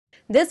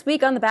This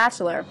week on The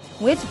Bachelor,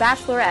 which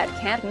bachelorette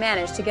can't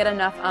manage to get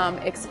enough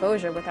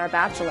exposure with our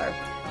bachelor?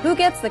 Who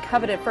gets the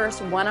coveted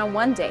first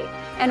one-on-one date?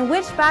 And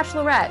which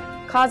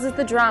bachelorette causes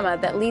the drama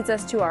that leads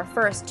us to our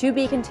first to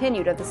be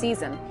continued of the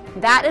season?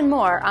 That and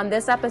more on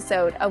this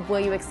episode of Will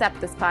You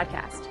Accept This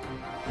Podcast?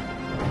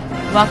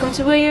 Welcome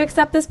to Will You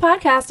Accept This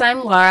Podcast.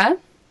 I'm Laura.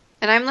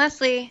 And I'm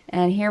Leslie.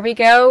 And here we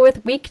go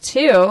with week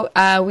 2.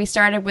 We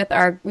started with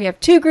we have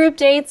 2 group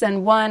dates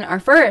and our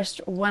first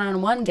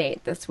one-on-one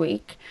date this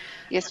week.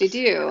 Yes, we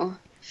do.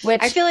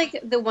 I feel like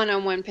the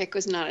one-on-one pick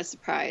was not a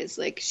surprise.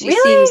 Like, she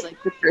seems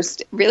like the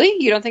first.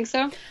 Really? You don't think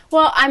so?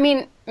 Well, I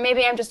mean,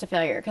 maybe I'm just a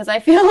failure because I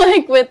feel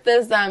like with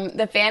this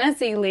the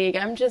fantasy league,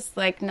 I'm just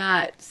like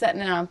not setting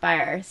it on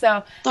fire.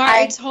 So Laura,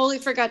 I totally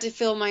forgot to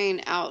fill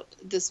mine out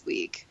this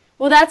week.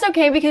 Well, that's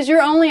okay because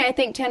you're only, I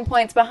think, 10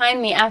 points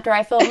behind me after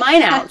I filled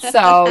mine out.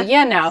 So,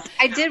 you know.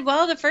 I did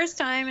well the first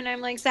time, and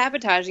I'm like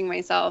sabotaging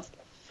myself.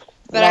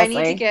 But Leslie.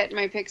 I need to get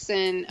my picks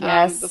in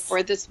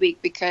before this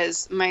week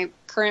because my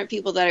current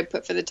people that I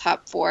put for the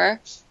top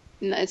 4,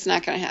 it's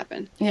not going to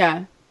happen.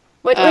 Yeah.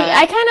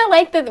 I kind of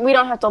like that we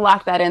don't have to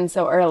lock that in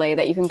so early,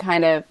 that you can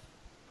kind of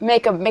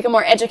make a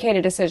more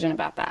educated decision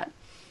about that.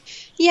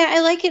 Yeah,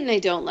 I like it and I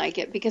don't like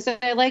it because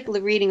I like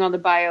reading all the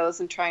bios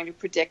and trying to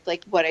predict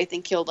like what I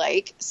think he'll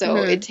like. So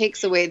it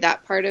takes away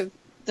that part of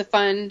the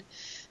fun.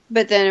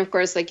 But then, of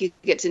course, like you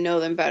get to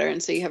know them better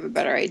and so you have a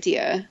better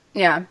idea.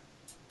 Yeah.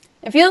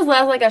 It feels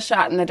less like a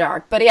shot in the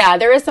dark. But yeah,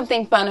 there is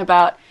something fun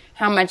about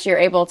how much you're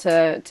able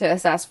to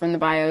assess from the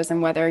bios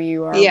and whether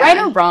you are right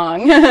or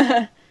wrong.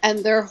 And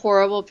they're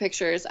horrible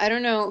pictures. I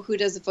don't know who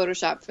does the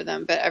Photoshop for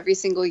them, but every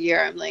single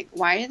year I'm like,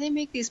 why do they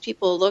make these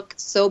people look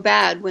so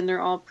bad when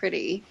they're all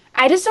pretty?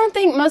 I just don't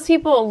think most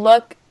people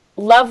look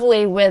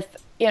lovely with,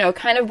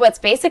 kind of what's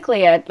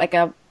basically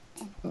a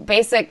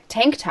basic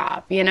tank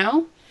top,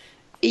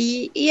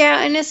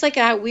 Yeah, and it's like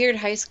a weird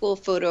high school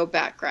photo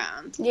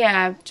background.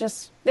 Yeah,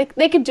 just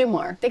they could do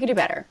more. They could do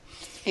better.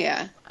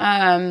 Yeah.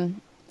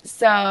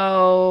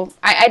 So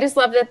I just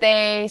love that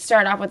they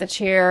start off with a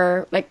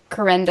cheer, like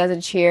Corinne does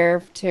a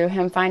cheer to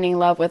him finding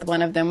love with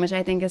one of them, which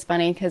I think is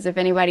funny because if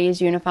anybody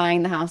is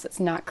unifying the house, it's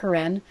not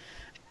Corinne.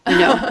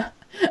 No.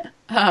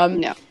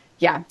 No.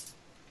 Yeah.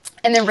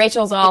 And then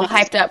Rachel's all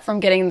hyped up from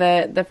getting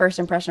the first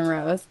impression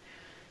rose.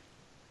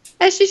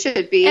 As she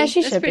should be. As she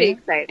That's should pretty be.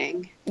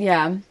 exciting.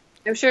 Yeah.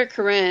 I'm sure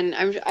Corinne,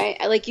 I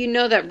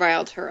that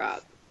riled her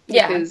up.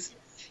 Yeah. Because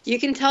you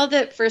can tell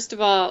that, first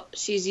of all,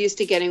 she's used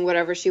to getting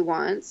whatever she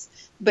wants,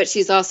 but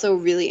she's also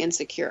really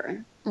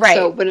insecure. Right.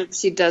 So when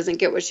she doesn't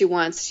get what she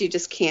wants, she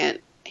just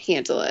can't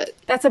handle it.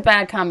 That's a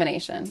bad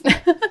combination.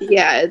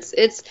 Yeah,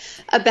 it's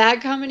a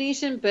bad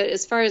combination, but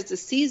as far as the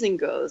season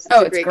goes,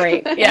 it's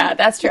great. Yeah,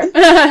 that's true.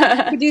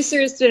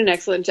 Producers did an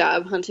excellent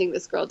job hunting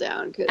this girl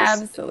down.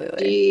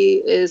 Absolutely. She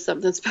is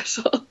something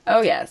special.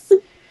 Oh, yes.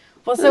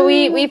 Well, so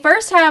we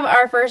first have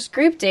our first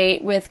group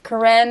date with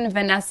Corinne,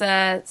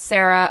 Vanessa,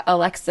 Sarah,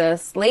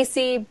 Alexis,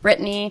 Lacey,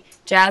 Brittany,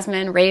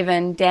 Jasmine,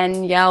 Raven,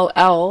 Danielle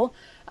L.,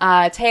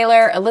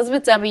 Taylor,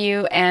 Elizabeth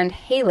W., and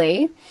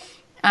Haley.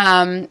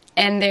 And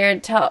they're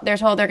told they're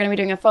going to be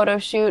doing a photo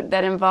shoot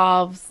that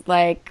involves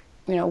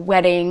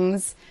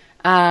weddings.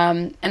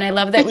 And I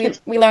love that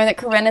we learned that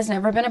Corinne has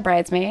never been a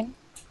bridesmaid.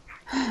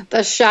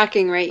 That's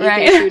shocking, right? You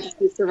think she would just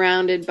be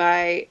surrounded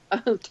by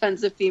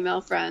tons of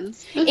female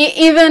friends.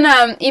 Even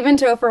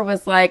Topher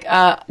was like,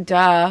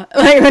 duh.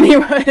 Like when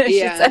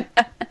she said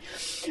that.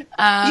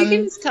 You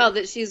can just tell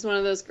that she's one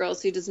of those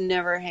girls who just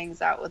never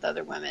hangs out with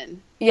other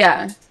women.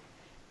 Yeah.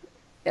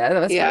 Yeah, that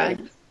was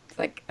funny. It's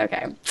like,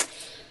 okay.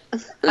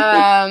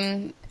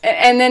 And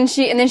then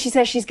she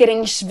says she's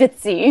getting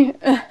schwitzy.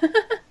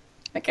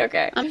 Like,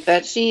 okay. I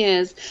bet she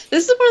is.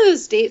 This is one of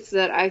those dates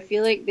that I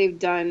feel like they've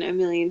done a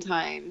million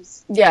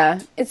times.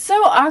 Yeah. It's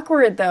so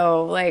awkward,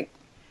 though. like,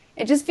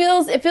 it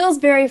feels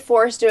very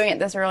forced doing it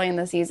this early in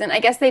the season. I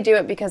guess they do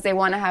it because they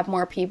want to have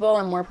more people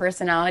and more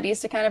personalities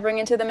to kind of bring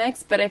into the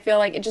mix, but I feel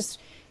like I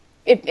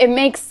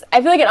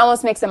feel like it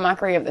almost makes a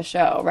mockery of the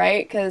show,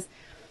 right? Because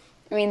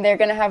they're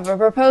going to have a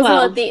proposal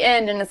at the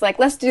end, and it's like,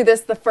 let's do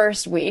this the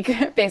first week,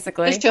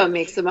 basically. The show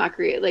makes a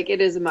mockery. Like, it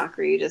is a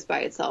mockery just by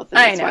itself. And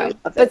I know,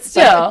 but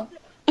still.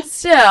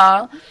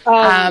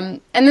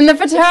 And then the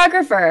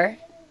photographer.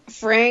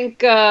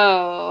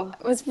 Franco.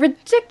 Was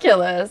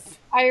ridiculous.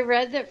 I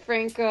read that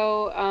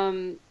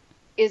Franco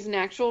is an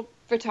actual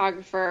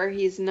photographer.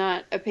 He's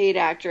not a paid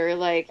actor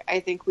like I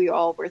think we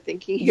all were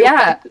thinking he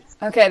was.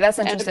 Okay, that's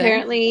interesting. And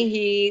apparently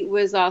he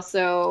was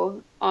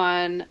also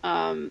on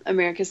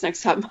America's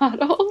Next Top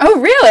Model.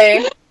 Oh,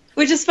 really?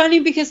 Which is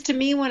funny because to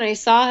me when I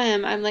saw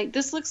him, I'm like,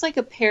 this looks like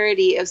a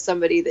parody of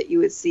somebody that you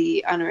would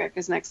see on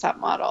America's Next Top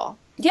Model.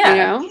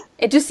 Yeah.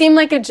 It just seemed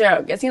like a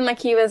joke. It seemed like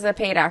he was a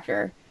paid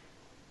actor.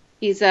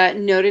 He's a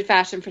noted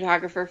fashion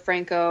photographer,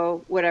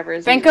 Franco, whatever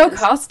his Franco name is.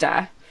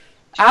 Costa.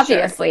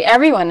 Obviously. Sure.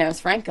 Everyone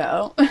knows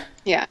Franco.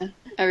 Yeah,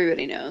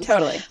 everybody knows.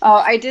 Totally. Oh,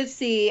 I did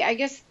see, I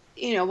guess,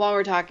 while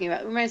we're talking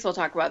about, we might as well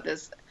talk about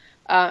this.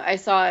 I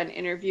saw an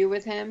interview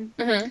with him,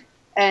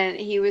 and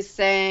he was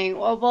saying,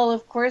 well,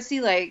 of course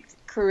he liked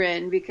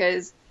Corinne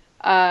because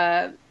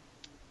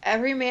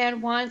every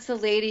man wants a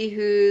lady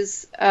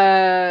who's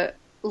a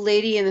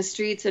lady in the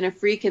streets and a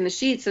freak in the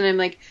sheets. And I'm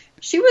like,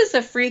 she was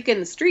a freak in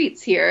the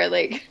streets here.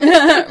 Like,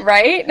 there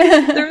Right?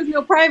 was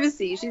no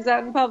privacy. She's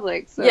out in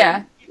public. So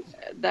Yeah.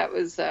 that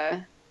was,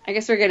 I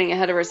guess we're getting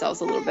ahead of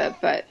ourselves a little bit,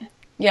 but.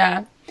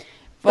 Yeah. So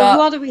who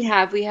Well, all did we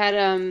have? We had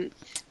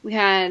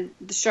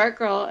the shark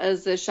girl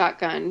as the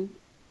shotgun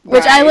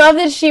which I bride.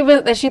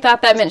 love that she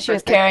thought that meant she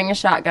was Perfect. carrying a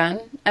shotgun.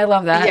 I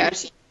love that. Yeah,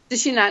 did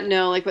she not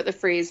know like what the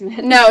phrase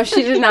meant? No,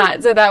 she did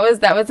not. So that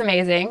was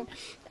amazing.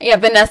 Yeah,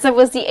 Vanessa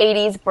was the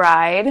 80s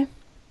bride.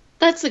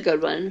 That's a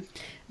good one.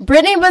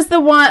 Brittany was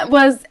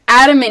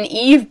Adam and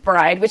Eve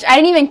bride, which I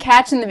didn't even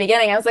catch in the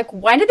beginning. I was like,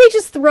 why did they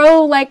just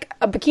throw like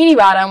a bikini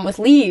bottom with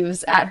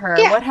leaves at her?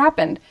 Yeah, What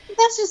happened?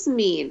 that's just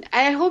mean.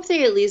 I hope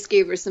they at least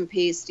gave her some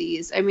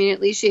pasties. I mean,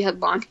 at least she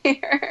had long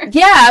hair.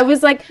 Yeah, I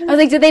was like,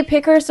 did they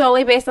pick her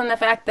solely based on the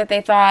fact that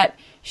they thought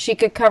she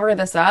could cover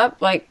this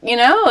up? Like,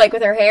 like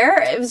with her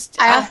hair? It was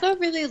I also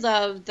really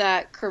loved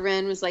that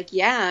Corinne was like,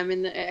 "Yeah, I'm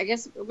in the." I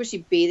guess was she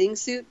bathing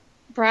suit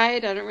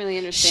bride? I don't really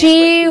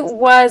understand what she she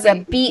was a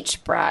was.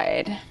 beach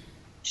bride.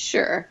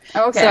 Sure.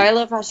 So Okay. I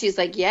love how she's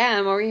like, "Yeah,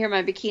 I'm over here in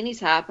my bikini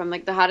top. I'm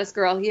like the hottest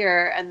girl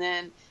here." And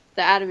then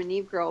the Adam and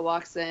Eve girl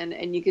walks in,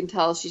 and you can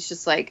tell she's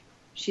just like,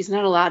 she's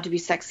not allowed to be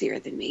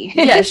sexier than me.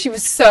 Yeah, she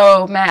was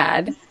so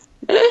mad.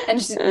 And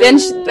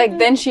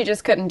then she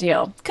just couldn't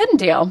deal. Couldn't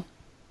deal.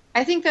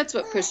 I think that's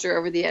what pushed her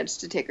over the edge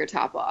to take her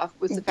top off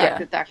was the fact Yeah.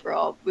 that that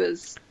girl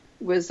was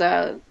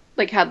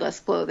like had less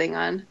clothing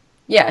on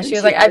Yeah, than she was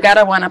she like, I've did. got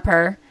to one up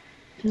her.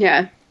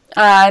 Yeah.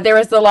 There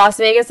was the Las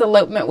Vegas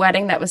elopement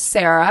wedding that was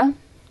Sarah,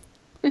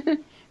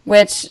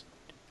 which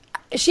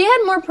she had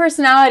more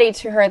personality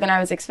to her than I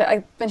was expecting.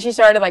 Like, when she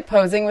started like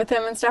posing with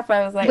him and stuff,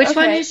 I was like, Which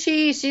one okay. is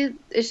she?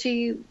 Is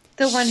she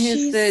the one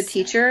who's the She's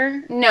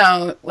teacher?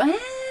 no.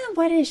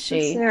 What is Who's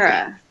she?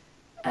 Sarah.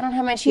 I don't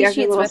have my You cheat have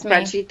your sheets little with me.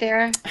 spreadsheet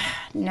there.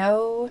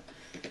 No.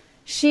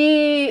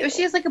 She, Oh,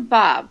 she has like a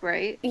bob,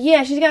 right?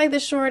 yeah, she's got like the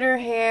shorter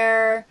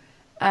hair,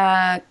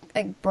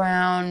 like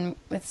brown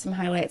with some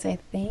highlights, I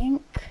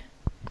think.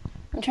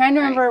 I'm trying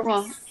to All right. remember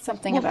Well,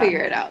 something we'll about figure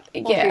her. it out.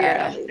 We'll figure it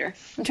Yeah. out later.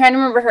 I'm trying to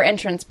remember her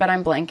entrance, but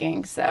I'm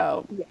blanking,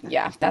 so Yeah.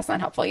 yeah, that's not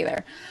helpful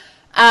either.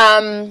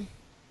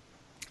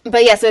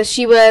 But yeah, so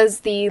she was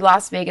the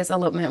Las Vegas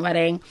elopement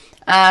wedding.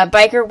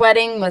 Biker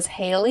wedding was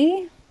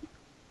Haley,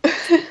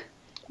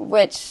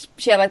 which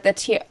she had like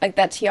like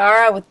that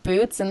tiara with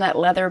boots and that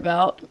leather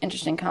belt.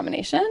 Interesting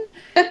combination.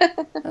 I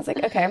was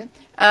like, okay.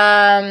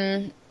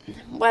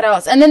 What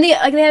else? And then they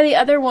had the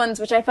other ones,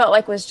 which I felt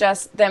like was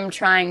just them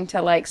trying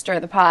to like stir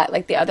the pot.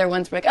 Like the other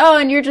ones were like, oh,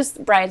 and you're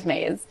just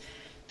bridesmaids.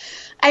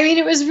 I mean,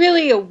 it was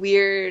really a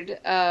weird.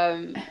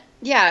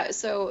 Yeah.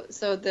 So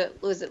the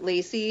was it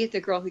Lacey, the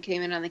girl who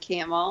came in on the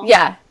camel?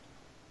 Yeah,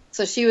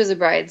 So she was a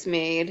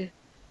bridesmaid.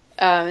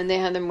 And they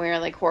had them wear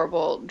like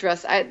horrible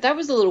dress. That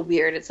was a little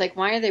weird. It's like,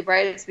 why are they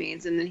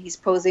bridesmaids? And then he's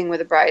posing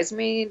with a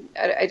bridesmaid.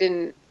 I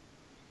didn't.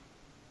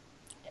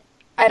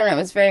 I don't know. It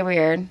was very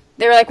weird.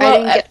 They were like, I well,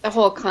 didn't get the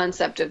whole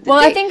concept of the well,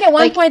 I date. think at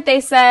one Like, point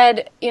they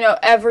said,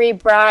 every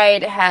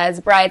bride has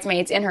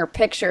bridesmaids in her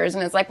pictures,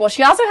 and it's like, well,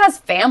 she also has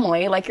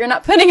family. Like, you're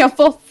not putting a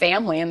full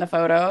family in the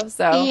photo,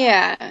 so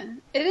yeah,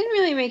 it didn't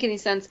really make any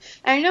sense.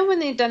 I know when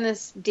they've done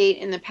this date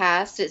in the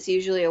past, it's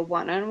usually a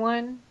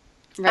one-on-one,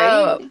 right?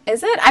 oh,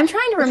 is it? I'm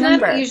trying to It's not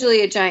remember.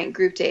 usually a giant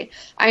group date.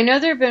 I know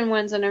there have been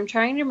ones, and I'm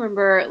trying to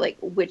remember like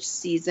which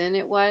season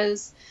it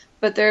was,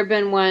 but there have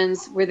been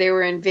ones where they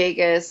were in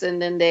Vegas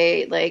and then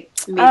they like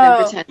made them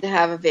Oh, pretend to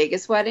have a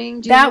Vegas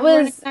wedding. Do you remember what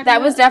I'm talking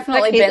that was about? Is that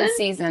definitely Ben's Caitlin?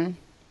 season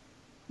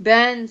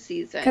Ben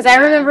season, because I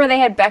yeah. remember they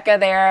had Becca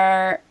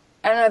there.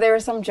 I don't know. There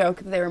was some joke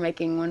that they were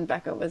making when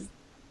Becca was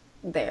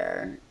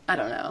there. I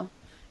don't know.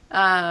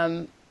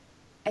 Um,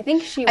 I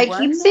think she I keep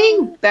won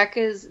seeing though.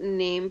 Becca's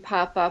name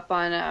pop up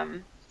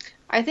on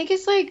I think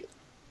it's like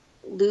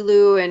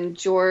Lulu and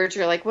George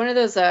or like one of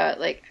those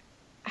like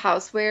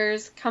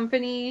housewares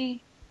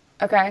company.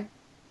 Okay.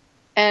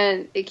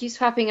 And it keeps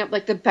popping up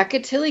like the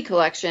Becca Tilly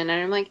collection.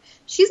 And I'm like,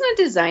 she's not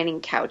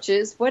designing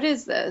couches. What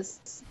is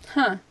this?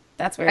 Huh.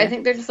 That's I weird.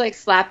 think they're just like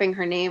slapping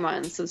her name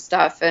on some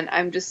stuff. And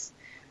I'm just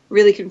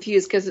really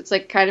confused because it's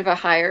like kind of a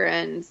higher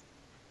end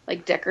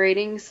like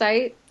decorating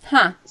site.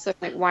 Huh. So I'm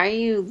like, why are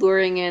you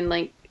luring in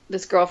like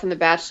this girl from The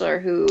Bachelor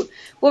who,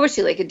 what was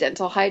she, like a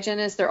dental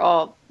hygienist? They're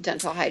all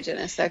dental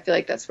hygienists. I feel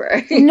like that's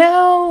where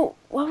No,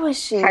 what was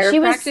she?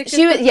 chiropractic or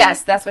She was, something?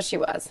 yes, that's what she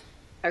was.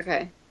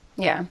 Okay.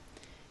 Yeah.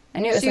 I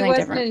knew it was She something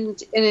wasn't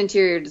different. an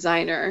interior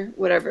designer,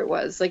 whatever it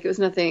was. Like it was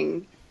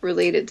nothing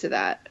related to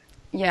that.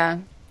 Yeah.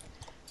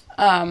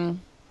 And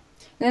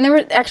then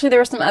there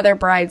were some other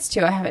brides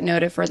too. I have it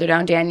noted further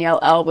down. Danielle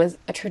L was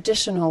a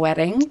traditional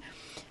wedding.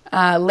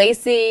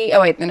 Lacey,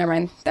 oh wait, never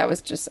mind. That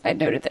was just, I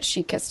noted that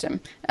she kissed him.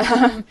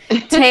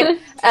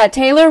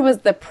 Taylor was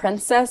the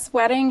princess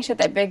wedding. She had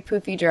that big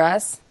poofy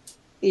dress.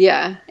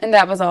 Yeah. And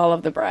that was all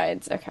of the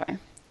brides. Okay.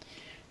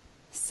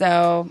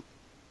 So,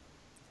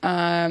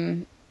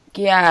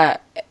 Yeah.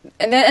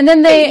 And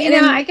then they, and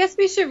then, I guess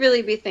we should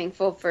really be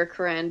thankful for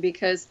Corinne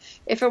because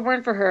if it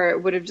weren't for her,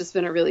 it would have just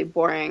been a really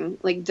boring,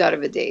 like, dud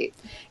of a date.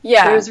 There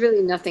yeah. was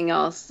really nothing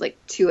else like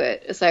to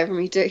it aside from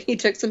he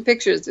took some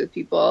pictures with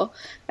people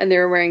and they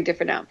were wearing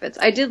different outfits.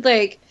 I did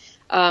like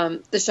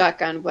the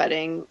shotgun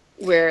wedding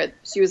where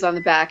she was on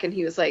the back and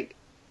he was like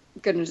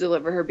going to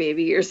deliver her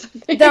baby or That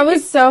something.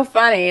 was so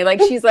funny.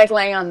 Like, she's like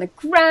laying on the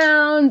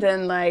ground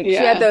and like she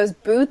had Yeah. those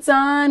boots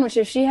on, which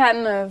if she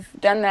hadn't have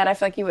done that, I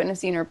feel like you wouldn't have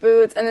seen her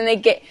boots. And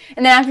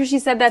then after she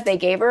said that, they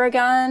gave her a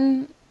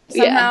gun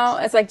Yeah. somehow.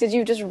 It's like, did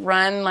you just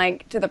run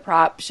like to the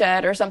prop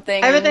shed or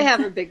something? I bet they And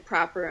have a big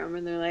prop room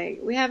and they're like,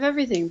 we have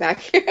everything back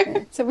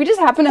here. so we just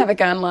happen to have a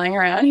gun lying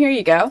around. Here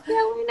you go. Yeah,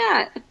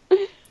 why not?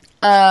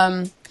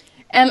 Um,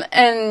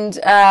 and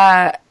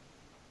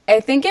I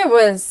think it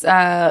was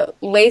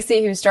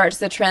Lacey who starts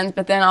the trends,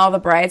 but then all the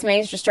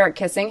bridesmaids just start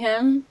kissing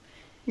him.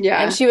 And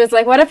Yeah. she was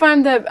like, "What if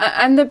I'm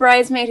the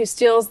bridesmaid who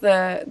steals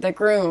the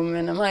groom?"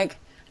 And I'm like,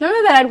 "I don't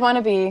know that I'd want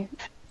to be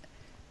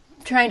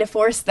trying to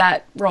force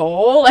that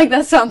role. Like,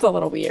 that sounds a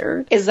little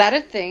weird." Is that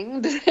a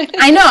thing?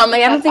 I know. I'm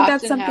like, I don't That think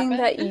that's often something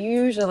that happen?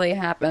 usually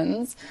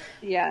happens.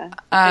 Yeah. If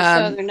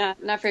so, Um, they're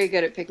not very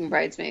good at picking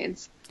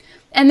bridesmaids.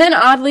 and then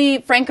oddly,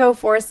 Franco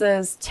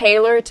forces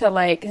Taylor to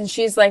like, and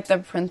she's like the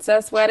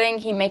princess wedding.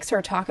 He makes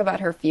her talk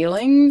about her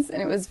feelings,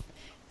 and it was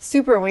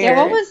super Yeah,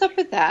 what weird. was up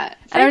with that?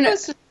 I don't know.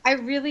 I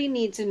really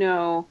need to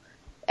know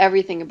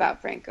everything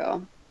about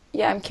Franco.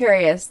 Yeah, I'm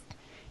curious.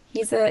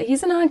 He's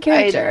an odd I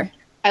character.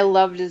 I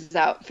loved his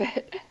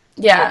outfit.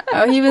 Yeah.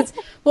 Oh, he was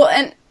well,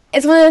 and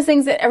it's one of those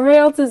things that everybody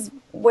else is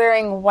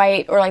wearing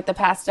white or like the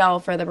pastel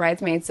for the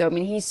bridesmaids. So I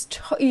mean,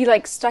 he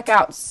like stuck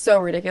out so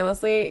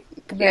ridiculously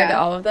compared to Yeah.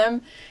 all of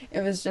them.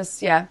 It was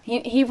just yeah.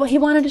 He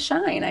wanted to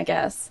shine, I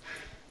guess.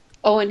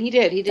 Oh, and he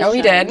did. He did Oh,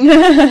 he did.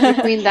 shine.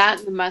 Between that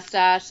and the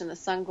mustache and the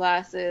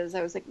sunglasses,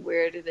 I was like,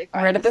 where did they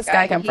Where find did this this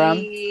guy guy? come from?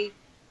 He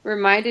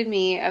reminded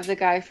me of the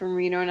guy from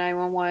Reno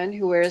 911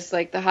 who wears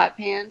like the hot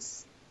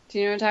pants. Do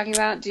you know what I'm talking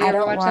about? Do you I ever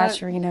don't watch watch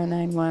that? Reno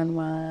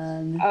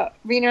 911.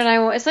 Reno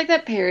 911. It's like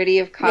that parody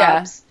of Yeah.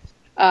 cops.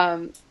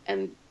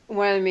 And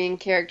one of the main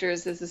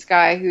characters is this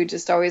guy who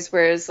just always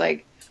wears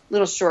like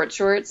little short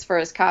shorts for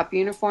his cop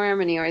uniform,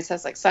 and he always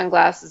has like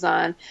sunglasses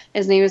on.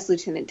 His name is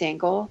Lieutenant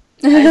Dangle,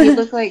 and he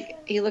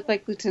looked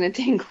like Lieutenant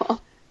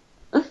Dangle.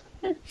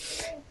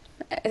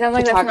 It sounds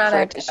like that's not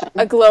Photographer edition.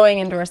 a glowing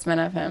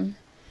endorsement of him.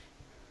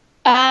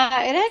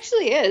 It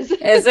actually is.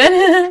 Is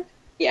it?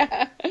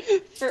 Yeah,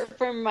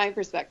 from my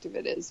perspective,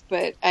 it is,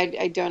 but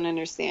I don't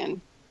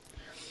understand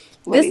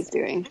what This he's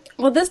doing.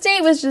 Well, this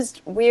date was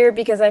just weird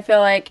because I feel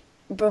like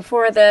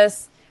before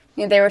this,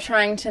 they were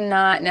trying to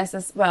not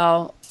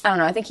well, I don't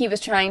know. I think he was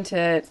trying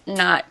to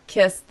not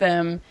kiss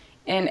them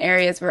in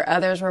areas where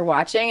others were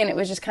watching, and it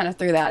was just kind of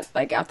threw that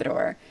like out the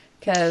door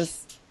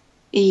because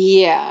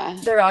Yeah,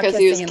 they're all because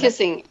he was kissing.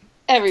 kissing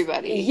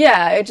everybody,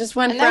 Yeah, it just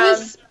went and that from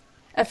was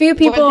a few one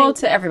people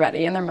thing. to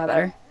everybody and their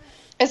mother.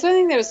 It's one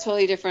thing that was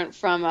totally different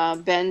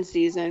from Ben's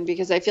season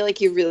because I feel like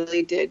he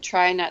really did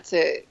try not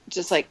to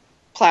just like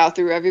plow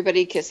through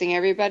everybody, kissing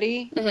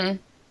everybody,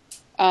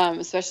 Hmm.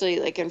 especially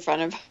like in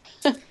front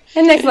of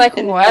And Nick's like,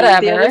 in front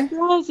of the other whatever.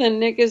 girls, and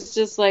Nick is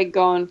just like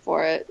going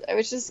for it,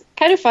 which is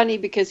kind of funny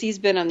because he's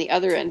been on the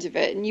other end of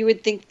it, and you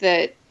would think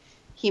that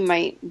he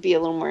might be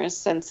a little more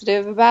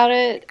sensitive about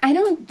it, I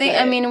don't think. I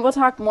but mean, we'll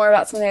talk more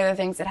about some of the other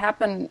things that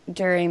happened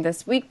during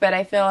this week, but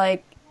I feel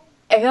like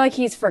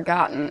he's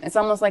forgotten. It's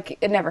almost like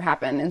it never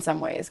happened in some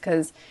ways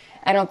because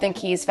I don't think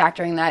he's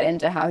factoring that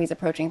into how he's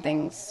approaching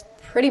things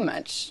pretty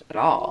much at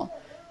all.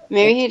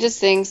 maybe he just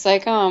thinks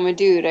like, oh, I'm a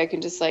dude, I can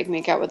just like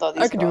make out with all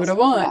I these can do what girls.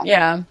 I want.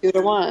 Yeah. Do what I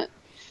want.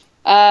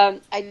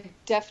 I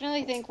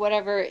definitely think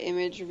whatever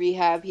image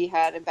rehab he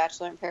had in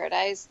Bachelor in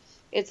Paradise,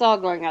 it's all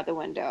going out the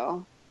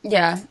window.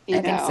 Yeah, You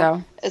I think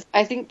know, so.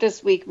 I think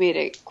this week made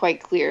it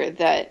quite clear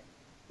that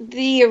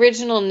the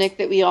original Nick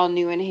that we all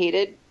knew and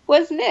hated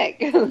was Nick.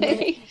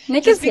 Like,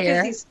 Nick just is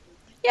because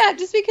here.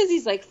 just because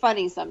he's like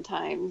funny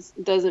sometimes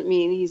doesn't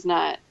mean he's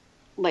not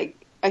like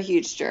a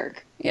huge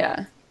jerk.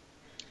 Yeah.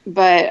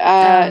 But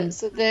Um,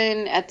 so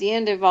then at the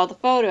end of all the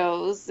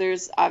photos,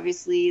 there's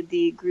obviously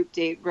the group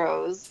date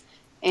rose,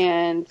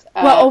 and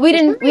well, we for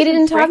some didn't we reason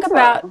didn't talk about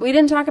Franco. we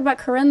didn't talk about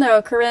Corinne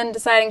though. Corinne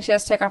deciding she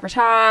has to take off her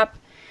top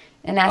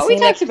and Oh, we asking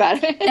talked Nick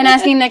about it. and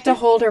asking Nick to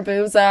hold her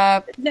boobs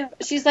up. No,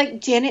 she's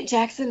like Janet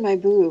Jackson, my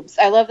boobs.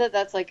 I love that.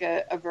 That's like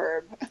a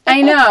verb.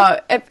 I know.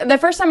 The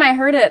first time I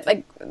heard it,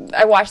 like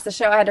I watched the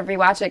show, I had to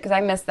rewatch it because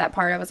I missed that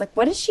part. I was like,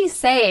 "What did she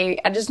say?"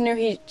 I just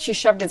knew she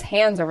shoved his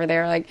hands over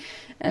there, like,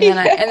 and then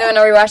Yeah. when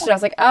I rewatched it, I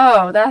was like,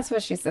 "Oh, that's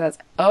what she says."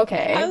 I'm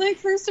Okay, like,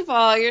 first of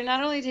all, you're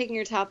not only taking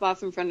your top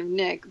off in front of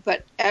Nick,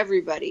 but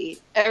everybody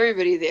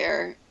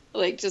there,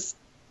 like just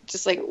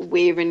like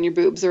waving your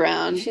boobs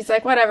around. she's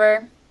like,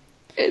 "Whatever."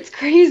 It's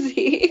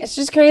crazy. It's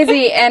just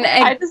crazy, and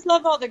I just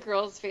love all the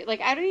girls' face.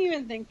 Like, I don't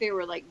even think they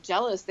were like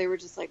jealous. They were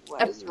just like,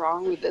 what is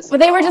wrong with this well,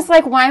 they were girl? just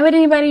like, "Why would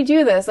anybody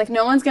do this? Like,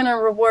 no one's gonna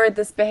reward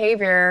this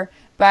behavior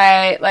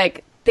by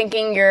like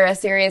thinking you're a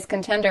serious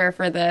contender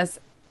for this."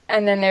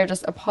 and then they're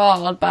just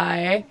appalled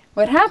by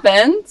what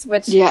happens,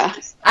 which Yeah.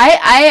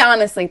 I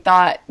honestly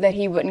thought that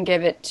he wouldn't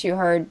give it to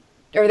her,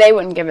 or they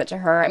wouldn't give it to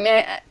her. I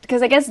mean,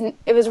 because I guess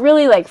it was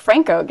really like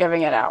Franco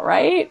giving it out,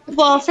 right?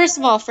 Well, first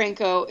of all,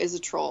 Franco is a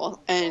troll,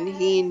 and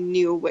he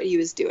knew what he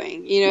was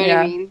doing. You know what I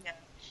Yeah. mean?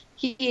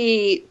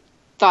 He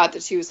thought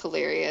that she was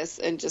hilarious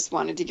and just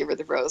wanted to give her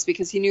the rose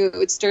because he knew it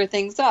would stir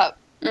things up.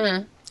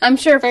 I'm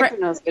sure Franco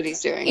knows what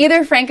he's doing.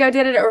 either Franco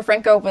did it or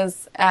Franco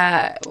was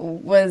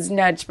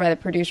nudged by the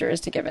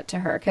producers to give it to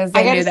her because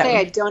I they knew gotta that. say,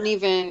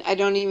 I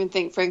don't even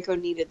think Franco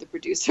needed the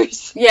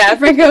producers. Yeah,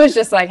 Franco was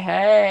just like,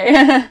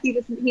 hey.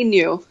 He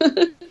knew.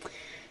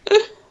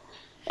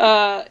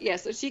 Yeah,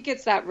 so she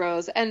gets that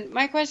rose, and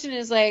my question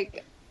is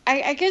like,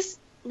 I guess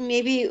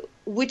maybe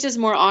which is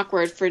more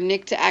awkward for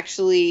Nick to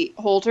actually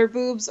hold her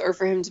boobs or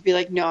for him to be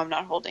like, no, I'm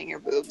not holding your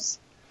boobs.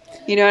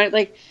 You know,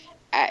 like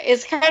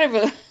it's kind of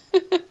a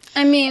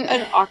I mean,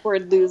 an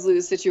awkward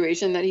lose-lose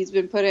situation that he's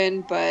been put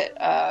in,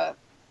 but I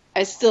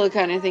still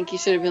kind of think he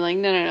should have been like,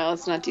 no,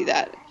 let's not do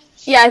that.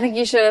 yeah, I think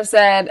you should have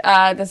said,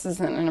 this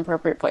isn't an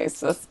appropriate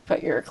place. Let's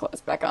put your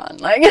clothes back on.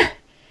 Like,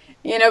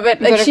 but like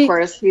But of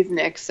course, he's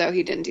Nick, so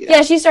he didn't do that.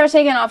 yeah, she starts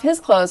taking off his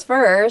clothes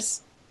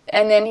first.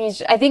 And then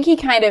I think he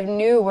kind of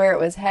knew where it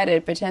was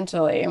headed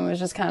potentially and was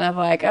just kind of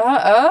like,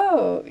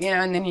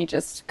 and then he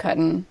just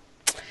couldn't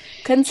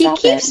He stop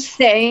keeps it.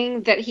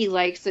 saying that he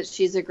likes that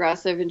she's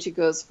aggressive and she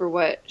goes for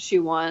what she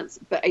wants,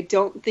 but I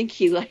don't think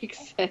he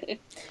likes it.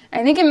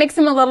 I think it makes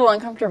him a little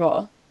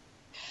uncomfortable.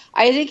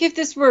 I think if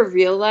this were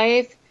real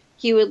life,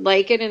 he would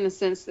like it in the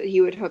sense that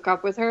he would hook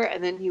up with her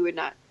and then he would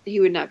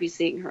not be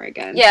seeing her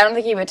again. Yeah, I don't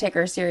think he would take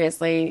her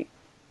seriously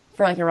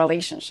for like a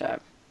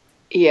relationship.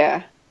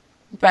 Yeah.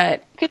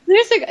 But Because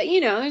there's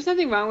there's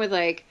nothing wrong with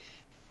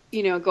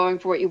going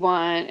for what you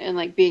want and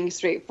like being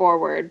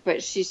straightforward,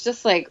 but she's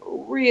just like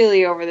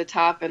really over the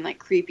top and like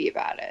creepy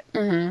about it.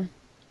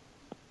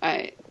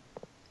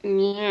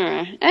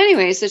 Yeah.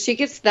 Anyway, so she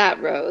gets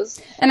that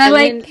rose, and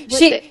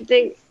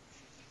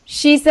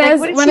she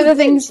says like, one of the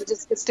things she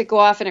just gets to go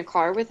off in a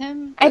car with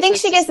him. I think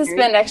she gets to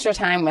spend extra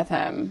time with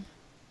him.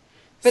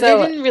 But they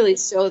didn't really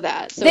show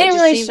that. So they didn't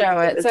really show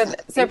it. So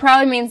it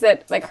probably means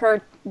that like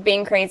her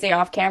being crazy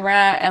off camera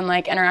and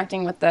like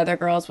interacting with the other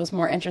girls was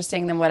more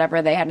interesting than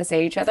whatever they had to say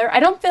to each other. I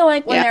don't feel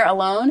like when they're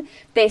alone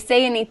they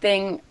say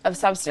anything of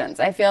substance.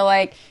 I feel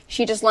like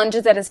she just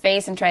lunges at his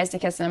face and tries to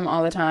kiss him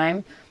all the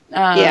time.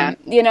 I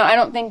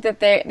don't think that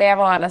they have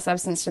a lot of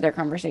substance to their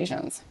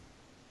conversations.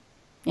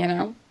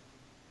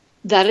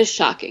 That is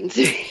shocking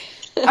to me.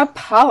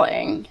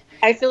 Appalling.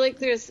 I feel like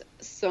there's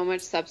so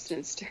much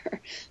substance to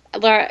her.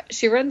 Laura,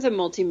 she runs a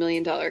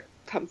multi-million-dollar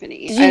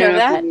company. Did you know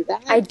that?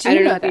 I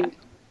do know that.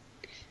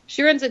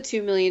 She runs a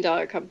 $2 million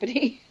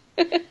company.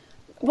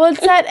 Well,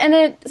 it's that,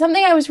 and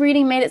something I was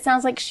reading made it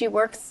sound like she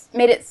works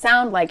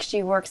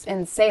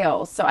in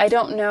sales. So I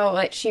don't know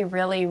that she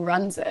really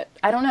runs it.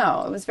 I don't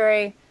know. It was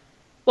very.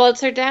 Well,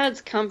 it's her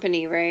dad's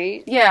company,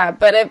 right? Yeah,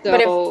 but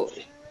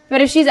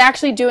if she's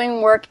actually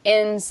doing work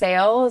in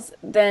sales,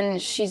 then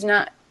she's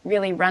not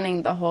really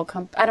running the whole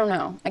company. I don't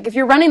know. Like, if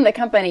you're running the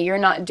company, you're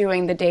not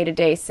doing the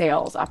day-to-day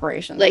sales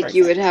operations. Like,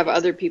 you would have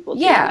other people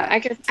doing Yeah.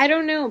 it. I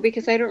don't know,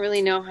 because I don't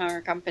really know how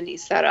her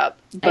company's set up.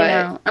 But I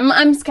know.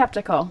 I'm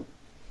skeptical.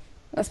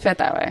 Let's put it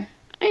that way.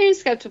 I am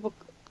skeptical.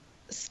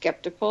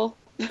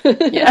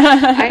 Yeah.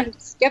 I'm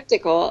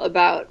skeptical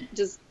about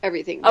just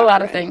everything. A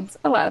lot of things.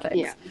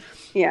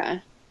 Yeah.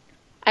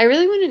 I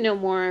really want to know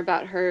more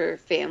about her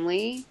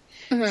family.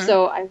 Mm-hmm.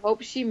 So I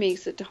hope she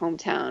makes it to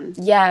hometown.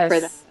 Yes.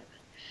 For that.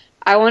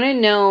 I want to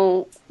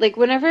know, like,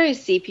 whenever I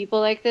see people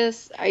like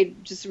this, I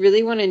just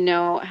really want to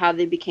know how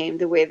they became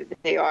the way that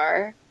they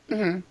are.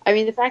 Mm-hmm. I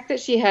mean, the fact that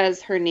she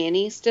has her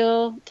nanny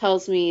still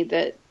tells me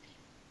that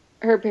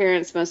her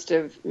parents must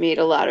have made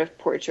a lot of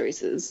poor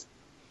choices.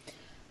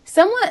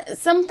 Some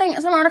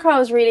article I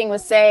was reading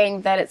was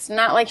saying that it's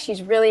not like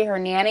she's really her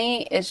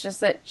nanny. It's just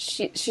that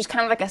she's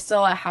kind of like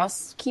still a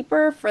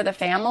housekeeper for the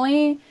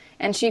family.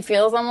 And she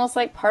feels almost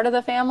like part of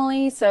the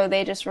family, so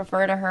they just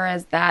refer to her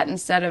as that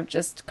instead of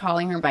just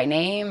calling her by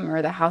name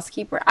or the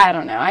housekeeper. I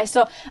don't know. I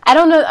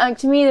don't know.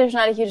 To me, there's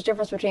not a huge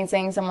difference between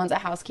saying someone's a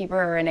housekeeper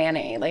or a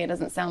nanny. Like, it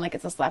doesn't sound like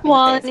it's a slap in the face.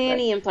 Well, a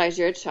nanny implies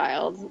you're a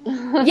child.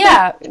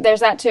 Yeah, there's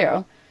that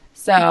too.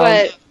 So,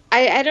 but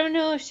I don't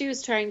know if she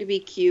was trying to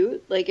be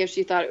cute, like if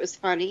she thought it was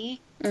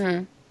funny,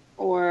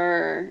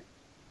 or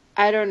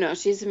I don't know.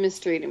 She's a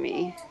mystery to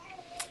me.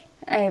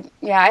 I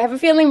have a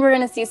feeling we're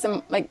going to see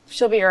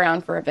she'll be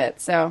around for a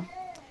bit, so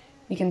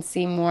we can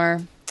see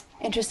more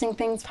interesting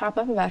things pop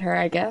up about her,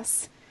 I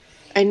guess.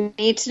 I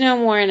need to know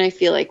more, and I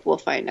feel like we'll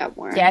find out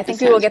more. Yeah, I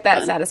think we will get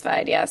that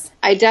satisfied, yes.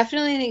 I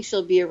definitely think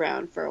she'll be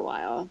around for a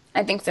while.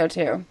 I think so,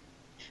 too.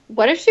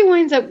 What if she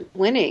winds up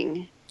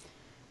winning?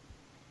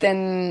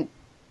 Then,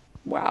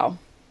 wow.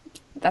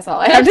 That's all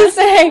I have to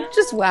say.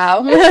 Just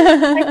wow.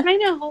 I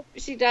kind of hope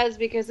she does,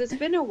 because it's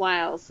been a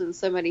while since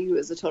somebody who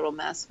was a total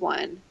mess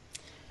won.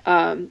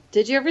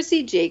 Did you ever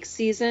see Jake's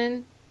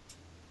season?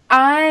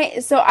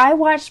 I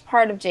watched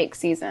part of Jake's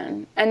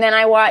season, and then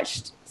I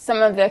watched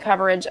some of the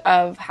coverage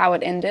of how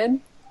it ended.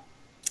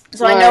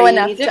 So I know You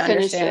enough need to to finish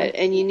understand. it,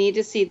 and you need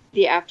to see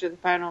the After the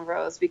Final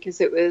Rose because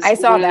it was I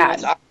saw one of the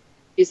most. that.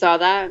 You saw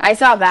that? I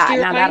saw She that.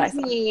 Now that I reminds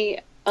saw. me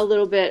a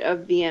little bit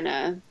of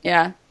Vienna.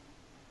 Yeah.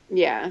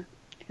 Yeah,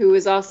 who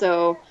was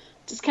also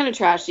just kind of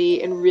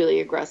trashy and really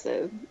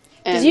aggressive.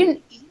 Did And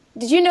you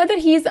did you know that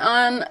he's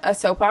on a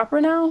soap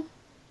opera now?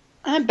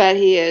 I bet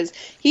he is.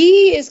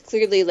 He is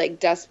clearly like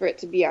desperate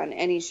to be on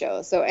any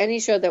show. So any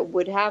show that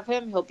would have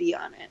him, he'll be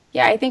on it.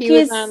 Yeah, I think He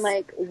was on he's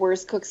like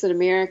Worst Cooks in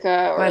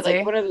America or was like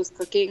he? one of those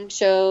cooking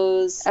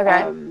shows.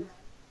 Okay.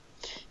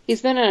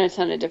 He's been on a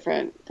ton of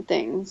different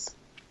things.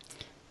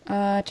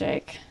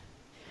 Jake.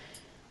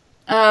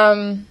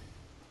 Um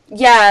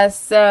yeah,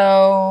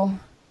 so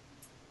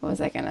what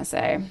was I gonna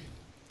say?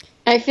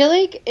 I feel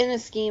like in the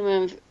scheme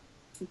of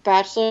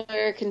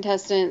Bachelor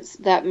contestants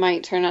that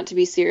might turn out to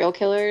be serial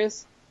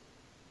killers,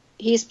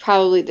 he's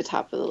probably the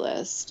top of the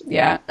list.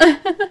 Yeah.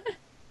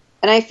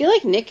 And I feel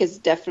like Nick is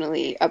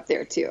definitely up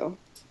there too.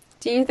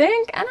 Do you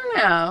think? I don't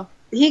know.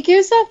 He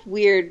gives off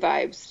weird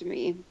vibes to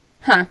me.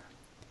 Huh.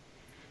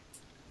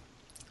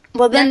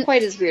 Well, Not then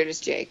quite as weird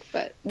as Jake,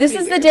 but this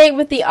pretty is the weird. date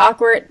with the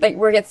awkward, like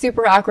where it gets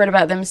super awkward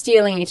about them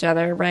stealing each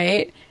other,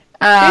 right?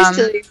 There's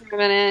Chili for a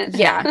minute.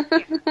 Yeah.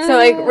 So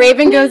like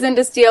Raven goes in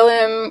to steal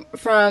him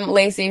from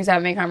Lacey, who's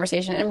having a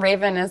conversation, and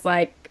Raven is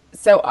like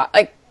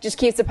like just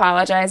keeps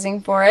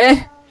apologizing for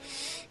it,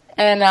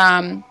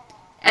 and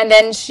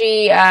then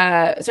she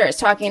starts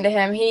talking to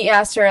him. He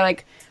asked her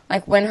like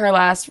when her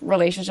last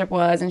relationship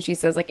was, and she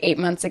says like 8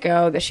 months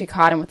ago that she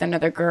caught him with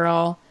another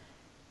girl.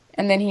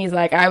 And then he's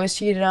like, I was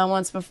cheated on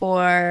once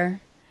before.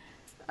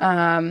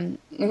 And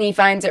he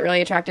finds it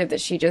really attractive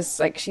that she just,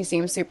 like, she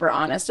seems super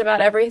honest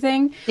about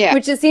everything. Yeah.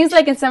 Which it seems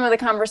like in some of the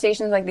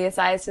conversations, like the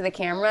asides to the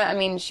camera, I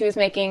mean, she was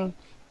making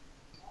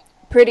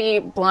pretty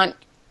blunt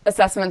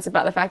assessments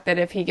about the fact that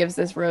if he gives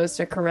this rose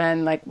to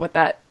Corinne, like, what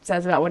that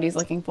says about what he's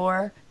looking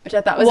for, which I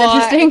thought was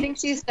interesting. I think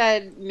she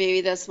said maybe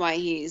that's why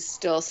he's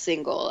still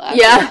single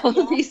Yeah. after all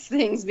of these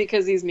things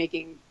because he's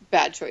making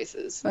bad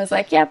choices. I was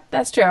like, yep,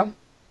 that's true.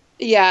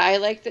 Yeah, I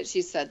like that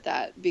she said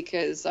that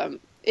because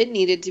it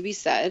needed to be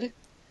said.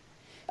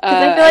 I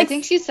feel like I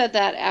think she said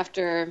that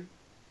after.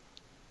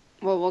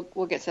 Well,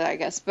 we'll get to that, I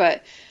guess.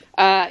 But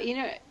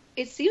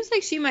it seems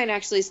like she might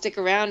actually stick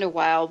around a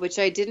while, which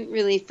I didn't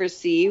really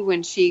foresee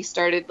when she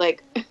started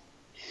like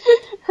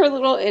her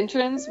little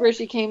entrance where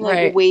she came like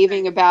Right.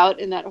 waving about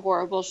in that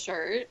horrible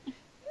shirt.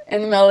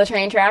 in the middle of the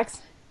train tracks.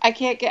 I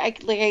can't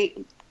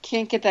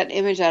get that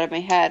image out of my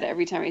head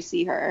every time I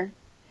see her.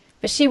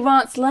 But she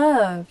wants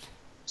love.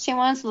 She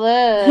wants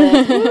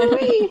love.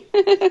 Woo-wee.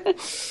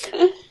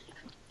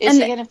 Is And-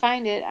 she gonna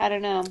find it? I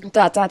don't know. ...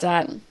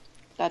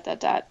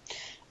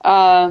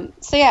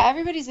 So yeah,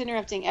 everybody's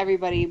interrupting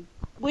everybody,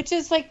 which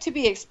is like to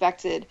be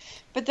expected.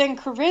 But then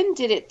Corinne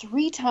did it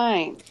 3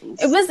 times.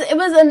 It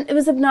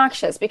was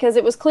obnoxious because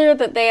it was clear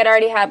that they had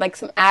already had like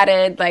some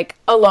added like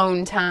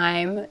alone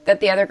time that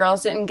the other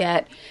girls didn't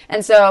get,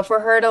 and so for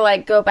her to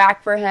like go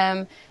back for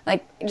him,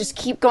 like just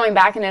keep going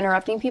back and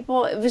interrupting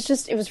people, it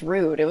was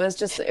rude. It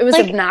was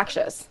like,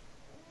 obnoxious.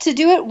 To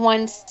do it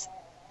once,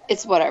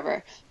 it's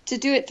whatever. To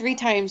do it 3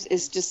 times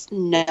is just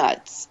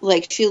nuts.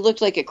 Like, she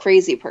looked like a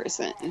crazy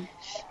person.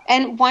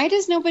 And why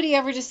does nobody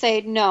ever just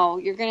say, no,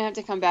 you're going to have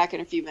to come back in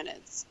a few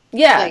minutes?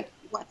 Yeah. Like,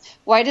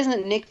 why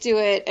doesn't Nick do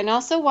it? And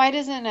also, why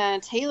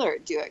doesn't Taylor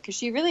do it? Because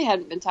she really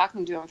hadn't been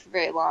talking to him for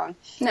very long.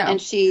 No. And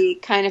she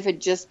kind of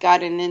had just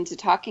gotten into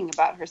talking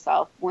about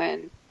herself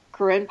when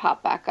Corinne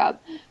popped back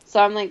up. So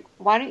I'm like,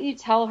 why don't you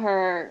tell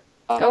her,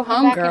 Go come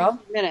home, back girl. in a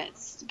few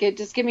minutes.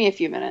 Just give me a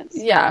few minutes.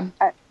 Yeah.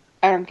 I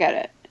don't get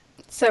it.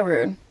 So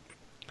rude.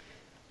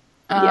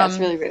 Yeah, it's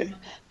really rude.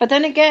 But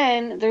then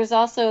again, there's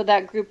also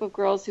that group of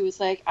girls who was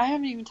like, I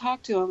haven't even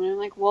talked to him. And I'm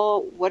like,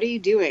 well, what are you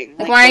doing?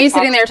 Like, why are you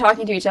sitting there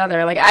talking to each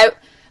other? I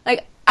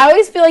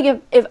always feel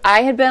like if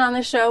I had been on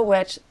the show,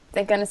 which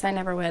thank goodness I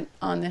never went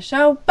on the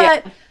show,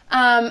 but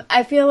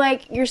I feel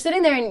like you're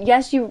sitting there and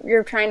yes,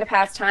 you're trying to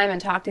pass time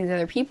and talk to these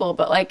other people,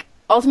 but like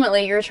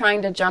ultimately you're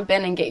trying to jump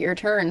in and get your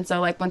turn.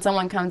 So like when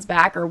someone comes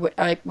back or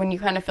like when you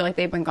kind of feel like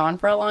they've been gone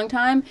for a long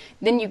time,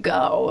 then you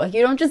go. Like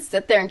you don't just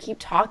sit there and keep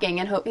talking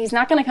and hope he's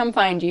not going to come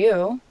find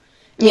you.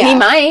 I mean, he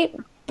might,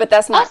 but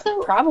that's not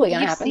also, probably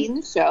going to happen. You've seen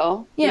the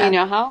show. Yeah. You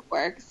know how it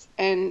works.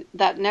 And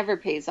that never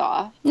pays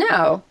off.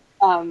 No.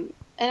 And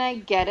I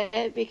get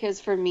it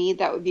because for me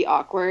that would be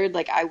awkward.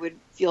 Like I would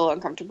feel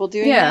uncomfortable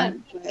doing that.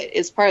 But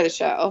it's part of the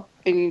show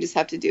and you just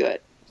have to do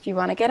it. If you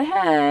want to get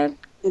ahead.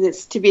 And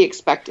it's to be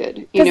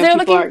expected. You know,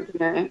 people aren't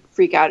going to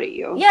freak out at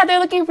you. Yeah, they're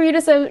looking for you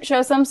to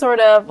show some sort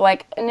of,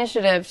 like,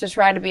 initiative to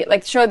try to be,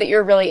 like, show that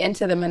you're really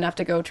into them enough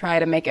to go try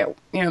to make it,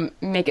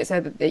 make it so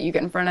that you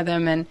get in front of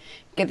them and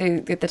get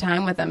the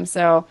time with them.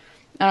 So,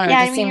 I don't know,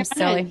 it just seems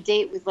you're silly. on a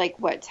date with, like,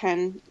 what,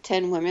 10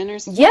 women or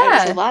something? Yeah.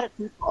 There's a lot of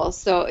people.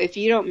 So if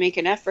you don't make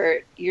an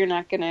effort, you're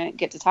not going to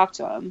get to talk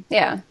to them.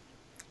 Yeah.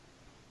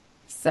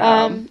 So.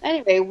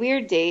 Anyway,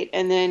 weird date.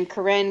 And then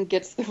Corinne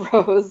gets the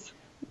rose.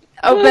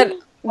 Oh, but...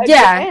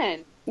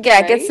 Again, yeah,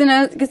 right?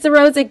 gets the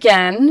rose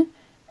again.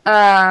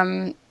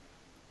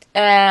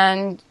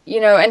 And,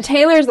 and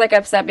Taylor's, like,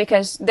 upset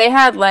because they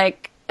had,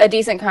 like, a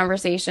decent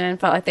conversation,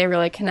 felt like they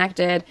really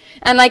connected.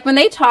 And, like, when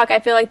they talk, I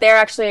feel like they're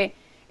actually,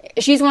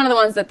 she's one of the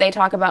ones that they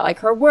talk about, like,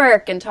 her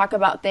work and talk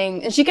about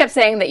things. And she kept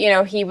saying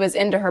that, he was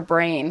into her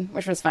brain,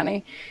 which was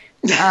funny.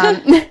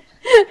 Because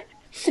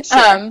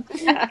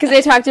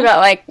they talked about,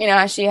 like,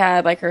 how she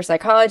had, like, her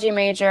psychology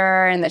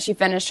major and that she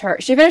finished her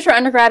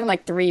undergrad in,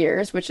 like, 3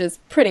 years, which is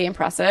pretty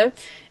impressive,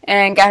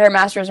 and got her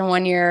master's in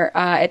 1 year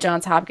at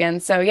Johns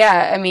Hopkins. So,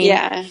 yeah, I mean,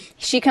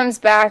 she comes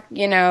back,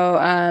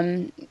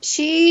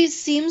 she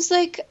seems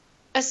like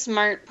a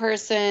smart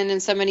person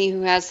and somebody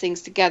who has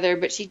things together,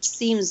 but she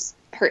seems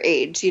her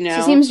age,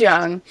 She seems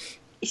young.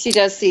 She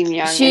does seem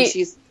young, and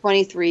she's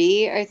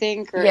 23, I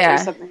think, or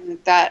something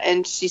like that,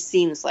 and she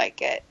seems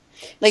like it.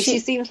 Like, she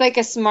seems like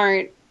a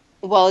smart,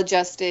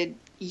 well-adjusted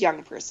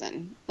young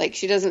person. Like,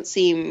 she doesn't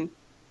seem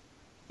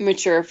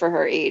mature for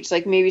her age.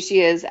 Like, maybe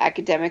she is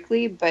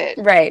academically, but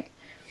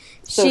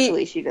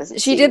socially she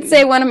doesn't She did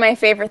say one of my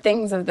favorite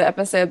things of the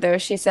episode, though.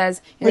 She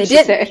says, they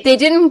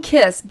didn't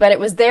kiss, but it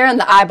was there in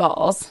the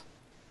eyeballs.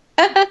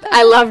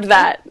 I loved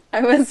that.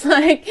 I was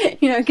like,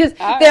 because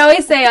they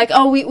always say, like,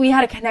 oh, we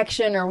had a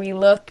connection, or we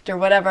looked, or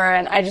whatever,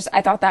 and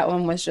I thought that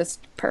one was just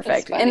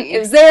perfect. And it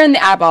was there in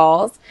the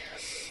eyeballs.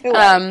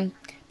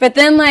 But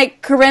then,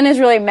 like, Corinne is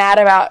really mad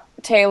about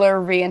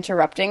Taylor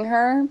re-interrupting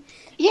her.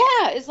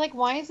 Yeah, it's like,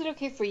 why is it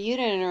okay for you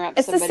to interrupt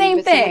it's somebody, the same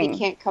but thing. somebody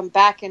can't come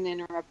back and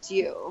interrupt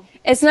you?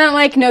 It's not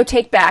like no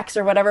take-backs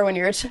or whatever when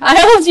you're a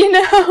child,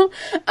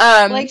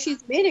 Like,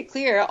 she's made it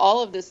clear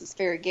all of this is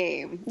fair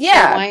game.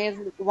 Yeah.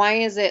 So why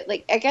is it,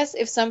 like, I guess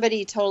if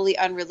somebody totally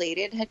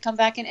unrelated had come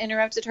back and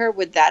interrupted her,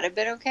 would that have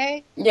been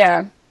okay?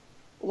 Yeah.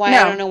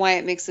 I don't know why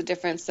it makes a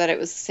difference that it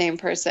was the same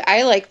person.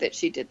 I like that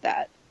she did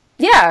that.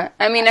 Yeah,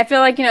 I mean, I feel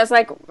like, it's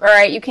like, all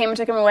right, you came and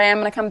took him away, I'm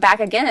going to come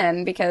back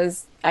again,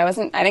 because I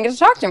didn't get to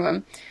talk to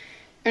him.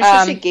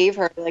 Or she gave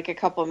her, like, a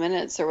couple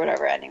minutes or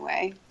whatever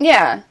anyway.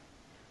 Yeah.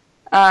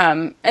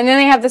 And then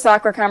they have this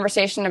awkward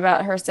conversation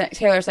about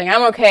Taylor saying,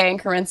 I'm okay, and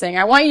Corinne saying,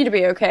 I want you to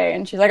be okay,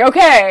 and she's like,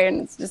 okay,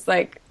 and it's just,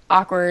 like,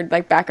 awkward,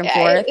 like, back and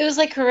forth. It was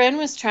like Corinne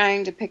was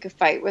trying to pick a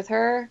fight with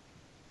her,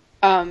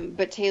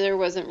 but Taylor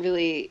wasn't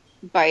really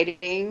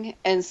biting,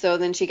 and so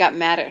then she got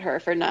mad at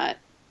her for not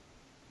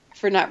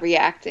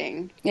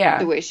reacting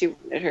the way she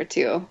wanted her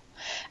to.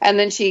 And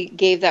then she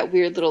gave that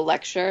weird little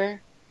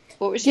lecture.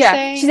 What was she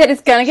saying? She said,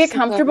 it's going to get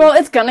comfortable.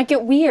 It's going to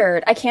get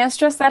weird. I can't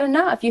stress that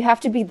enough. You have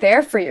to be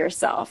there for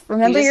yourself.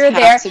 Remember, you're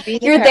there.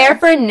 You're there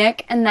for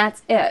Nick, and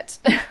that's it.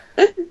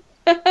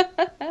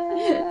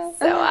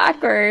 So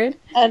awkward.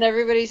 And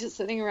everybody's just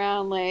sitting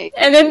around like,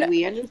 and then,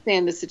 we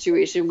understand the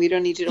situation. We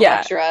don't need you to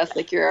lecture us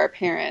like you're our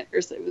parent.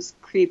 Or so it was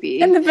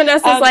creepy. And then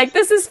Vanessa's like,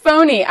 this is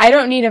phony. I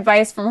don't need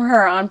advice from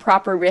her on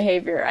proper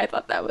behavior. I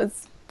thought that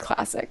was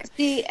classic.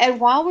 See, and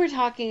while we're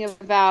talking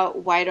about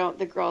why don't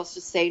the girls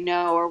just say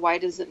no, or why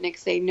doesn't Nick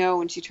say no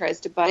when she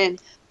tries to butt in,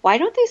 why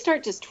don't they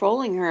start just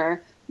trolling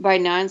her by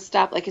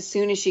nonstop? Like, as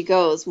soon as she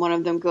goes, one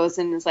of them goes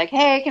in and is like,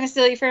 hey, can I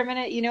steal you for a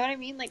minute? You know what I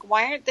mean? Like,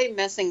 why aren't they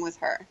messing with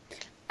her?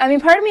 I mean,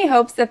 part of me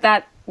hopes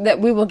that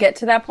we will get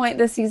to that point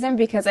this season,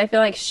 because I feel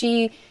like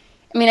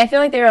I feel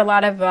like there are a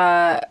lot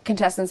of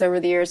contestants over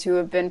the years who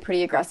have been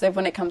pretty aggressive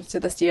when it comes to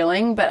the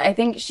stealing, but I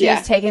think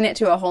she's taken it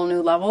to a whole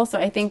new level. So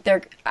I think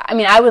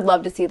I would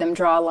love to see them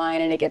draw a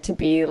line and it get to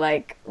be,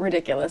 like,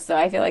 ridiculous. So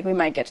I feel like we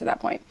might get to that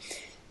point.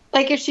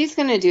 Like, if she's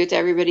going to do it to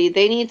everybody,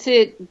 they need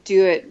to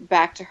do it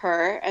back to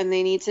her, and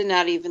they need to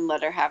not even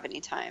let her have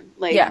any time.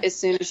 Like, as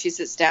soon as she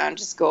sits down,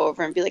 just go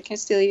over and be like, can I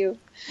steal you?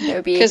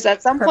 Because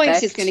at some point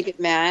she's going to get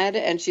mad,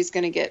 and she's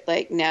going to get,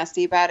 like,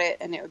 nasty about it,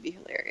 and it would be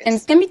hilarious. And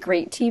it's going to be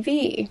great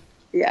TV.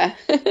 Yeah.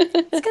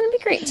 It's going to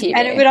be great TV.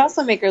 And it would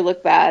also make her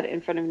look bad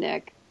in front of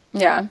Nick.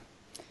 Yeah.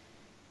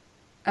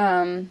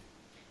 Although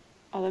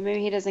maybe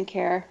he doesn't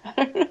care.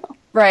 I don't know.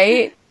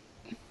 Right?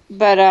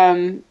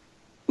 But,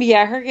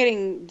 yeah, her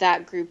getting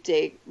that group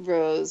date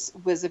rose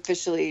was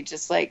officially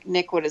just like,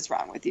 Nick, what is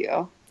wrong with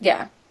you?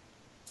 Yeah.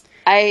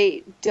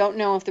 I don't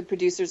know if the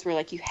producers were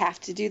like, you have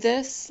to do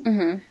this.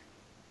 Mm-hmm.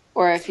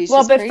 Or if he's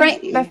just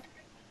crazy.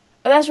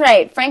 That's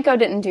right. Franco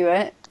didn't do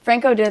it.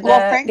 Franco did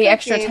the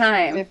extra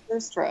time. The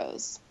first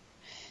rose.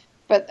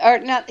 But,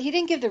 he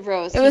didn't give the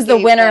rose. It was the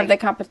winner of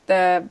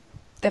the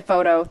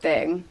photo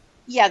thing.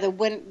 Yeah, the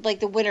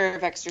winner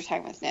of extra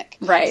time with Nick.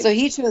 Right. So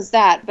he chose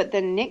that, but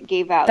then Nick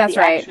gave out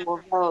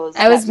actual rose.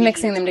 I was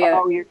mixing them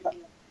together.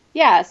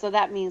 Yeah, so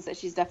that means that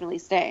she's definitely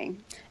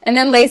staying. And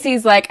then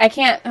Lacey's like, I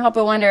can't help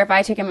but wonder if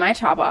I'd taken my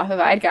top off if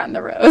I'd gotten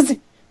the rose.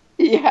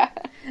 Yeah.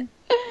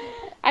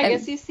 I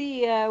guess you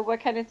see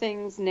what kind of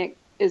things Nick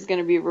is going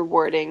to be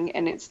rewarding,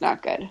 and it's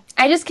not good.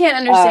 I just can't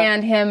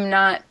understand him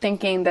not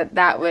thinking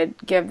that would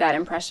give that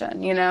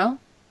impression, you know?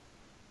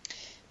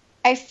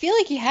 I feel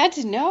like he had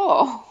to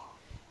know.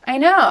 I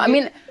know. I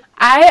mean,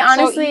 I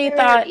honestly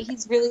thought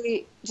he's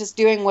really just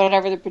doing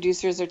whatever the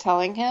producers are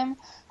telling him,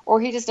 or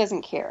he just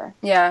doesn't care.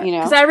 Yeah. You know?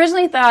 Because I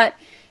originally thought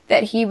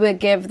that he would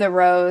give the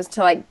rose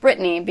to like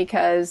Brittany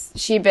because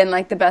she'd been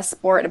like the best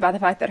sport about the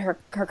fact that her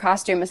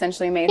costume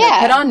essentially made her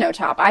put Yeah. on no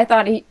top. I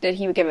thought that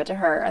he would give it to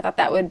her. I thought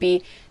that would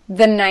be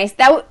the nice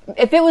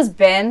if it was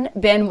Ben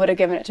would have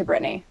given it to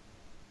Brittany.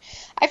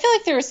 I feel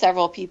like there were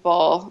several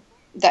people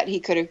that he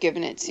could have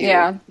given it to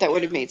Yeah. that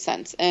would have made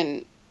sense.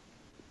 And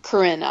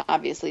Corinne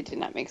obviously did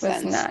not make Was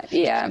sense. not,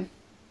 yeah.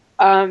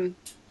 Well,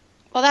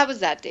 that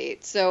was that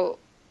date. So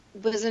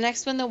was the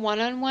next one the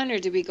one-on-one, or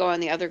did we go on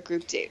the other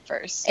group date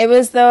first? It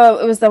was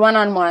the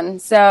one-on-one.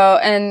 So,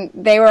 and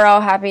they were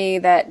all happy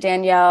that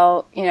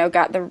Danielle,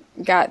 got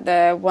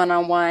the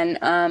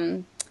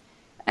one-on-one.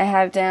 I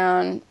have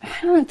down, I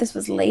don't know if this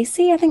was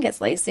Lacey. I think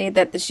it's Lacey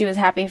that she was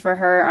happy for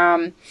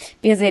her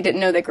because they didn't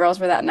know that girls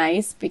were that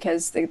nice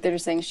because they're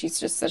just saying she's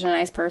just such a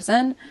nice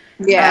person.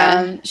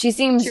 Yeah. She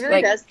seems She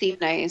really does seem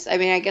nice. I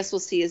mean, I guess we'll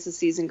see as the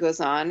season goes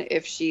on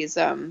if she's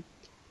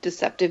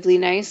deceptively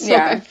nice.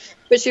 Yeah.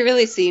 But she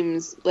really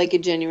seems like a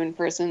genuine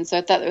person. So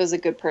I thought it was a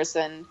good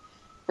person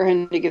for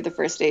him to give the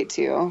first date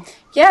to.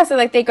 Yeah, so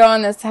like they go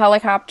on this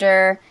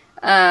helicopter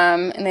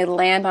and they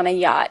land on a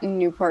yacht in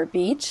Newport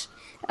Beach.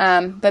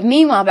 But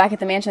meanwhile, back at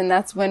the mansion,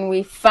 that's when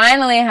we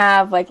finally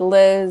have like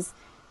Liz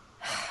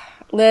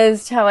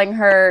telling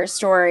her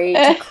story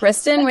to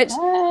Kristen, which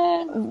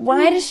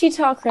why does she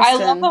tell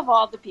Kristen? I love of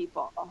all the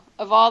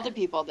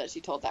people that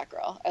she told that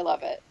girl. I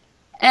love it.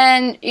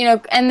 And,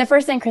 and the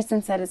first thing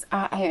Kristen said is,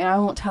 I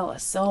won't tell a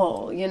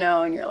soul,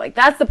 and you're like,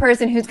 that's the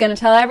person who's going to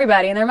tell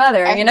everybody and their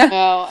mother, I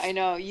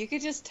know. You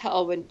could just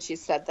tell when she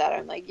said that.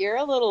 I'm like, you're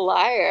a little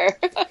liar.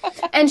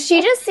 And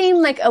she just seemed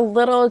like a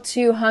little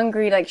too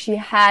hungry, like she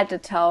had to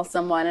tell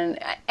someone. And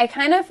I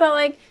kind of felt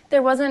like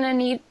there wasn't a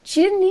need.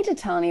 She didn't need to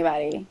tell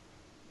anybody.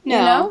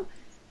 No.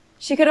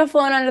 She could have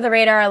flown under the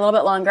radar a little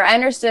bit longer. I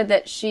understood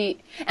that so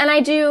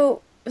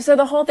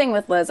the whole thing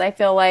with Liz, I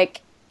feel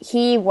like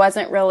he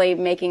wasn't really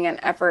making an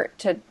effort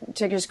to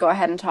just go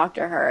ahead and talk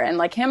to her, and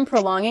like him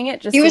prolonging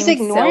it just seemed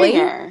ignoring silly.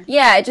 her.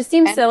 Yeah, it just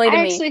seemed silly to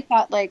me. I actually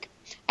thought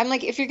I'm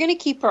like, if you're going to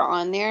keep her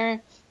on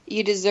there,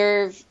 she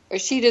deserves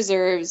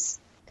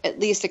at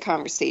least a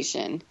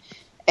conversation.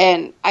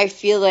 And I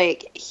feel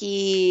like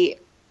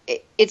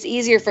it's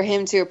easier for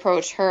him to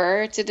approach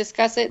her to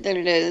discuss it than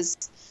it is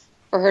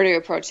for her to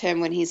approach him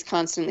when he's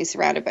constantly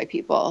surrounded by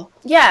people.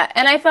 Yeah,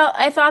 and I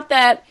thought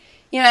that.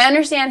 I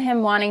understand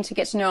him wanting to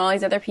get to know all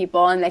these other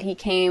people and that he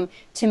came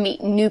to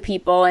meet new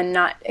people and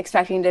not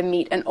expecting to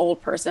meet an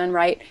old person,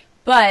 right?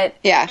 But,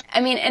 yeah.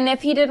 I mean, and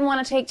if he didn't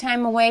want to take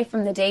time away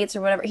from the dates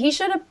or whatever, he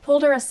should have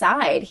pulled her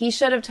aside. He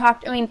should have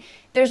talked. I mean,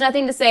 there's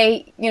nothing to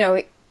say,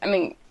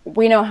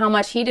 we know how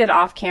much he did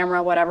off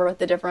camera, whatever, with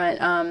the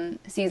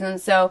different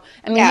seasons. So,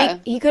 I mean, yeah.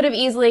 he could have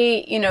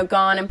easily,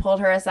 gone and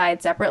pulled her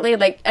aside separately.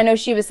 Like, I know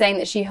she was saying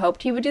that she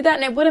hoped he would do that,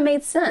 and it would have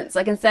made sense.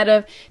 Like, instead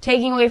of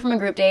taking away from a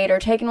group date or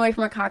taking away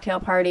from a cocktail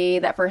party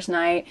that first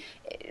night.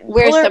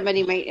 Where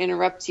somebody might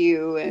interrupt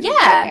you. And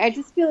yeah. I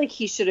just feel like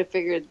he should have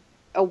figured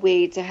a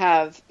way to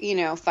have,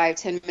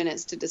 5-10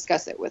 minutes to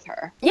discuss it with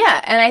her. Yeah,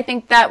 and I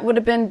think that would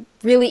have been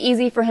really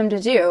easy for him to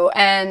do,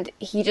 and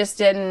he just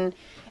didn't.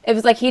 It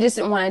was like he just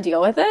didn't want to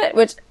deal with it,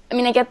 which, I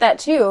mean, I get that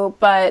too,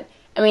 but,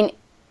 I mean,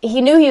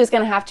 he knew he was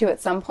going to have to at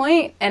some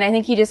point, and I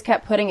think he just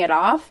kept putting it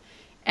off.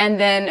 And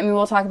then, I mean,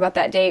 we'll talk about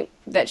that date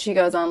that she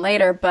goes on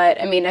later,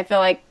 but, I mean, I feel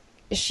like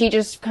she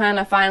just kind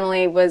of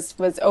finally was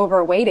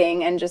over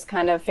waiting and just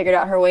kind of figured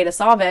out her way to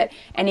solve it,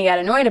 and he got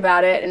annoyed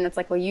about it, and it's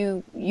like, well,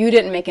 you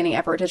didn't make any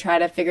effort to try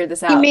to figure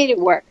this out. He made it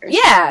worse.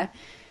 Yeah.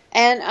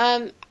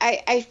 And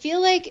I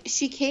feel like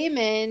she came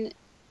in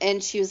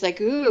and she was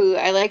like, ooh,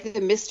 I like the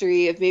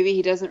mystery of maybe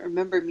he doesn't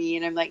remember me.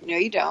 And I'm like, no,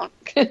 you don't.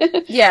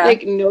 Yeah.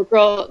 Like, no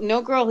girl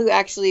who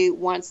actually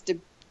wants to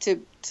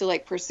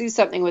like pursue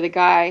something with a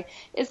guy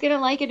is going to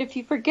like it if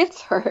he forgets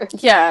her.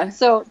 Yeah.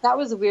 So that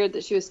was weird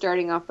that she was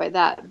starting off by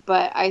that.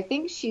 But I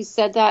think she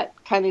said that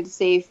kind of to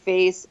save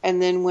face.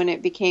 And then when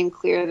it became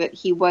clear that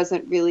he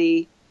wasn't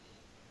really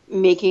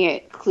making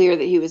it clear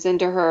that he was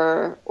into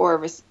her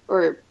or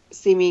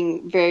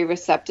seeming very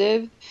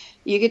receptive,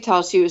 you could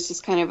tell she was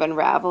just kind of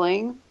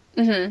unraveling.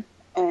 Mm-hmm.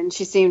 And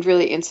she seemed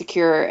really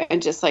insecure and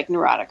just like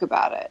neurotic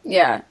about it.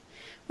 Yeah.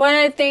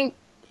 Well, I think,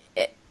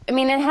 it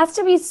has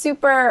to be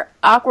super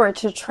awkward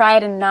to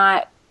try to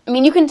not,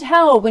 you can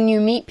tell when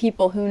you meet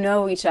people who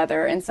know each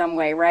other in some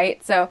way,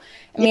 right? So,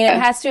 Yeah. It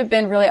has to have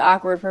been really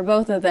awkward for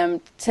both of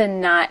them to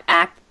not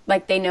act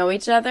like they know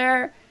each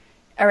other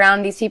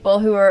around these people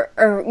who are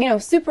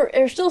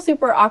still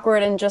super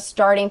awkward and just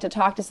starting to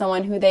talk to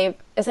someone who they've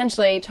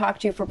essentially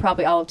talked to for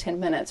probably all of 10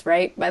 minutes,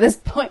 right? By this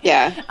point.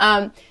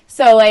 Yeah.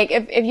 So like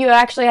if you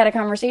actually had a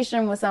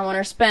conversation with someone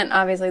or spent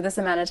obviously this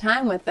amount of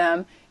time with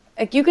them,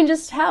 like you can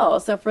just tell.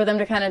 So for them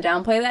to kind of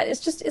downplay that, it's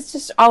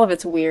just all of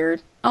it's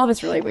weird. All of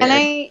it's really weird. And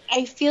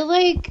I feel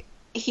like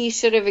he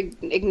should have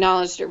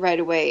acknowledged it right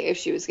away if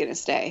she was going to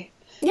stay.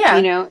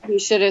 Yeah. He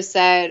should have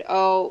said,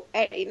 not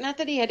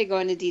that he had to go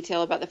into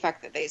detail about the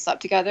fact that they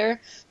slept together,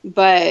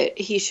 but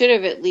he should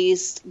have at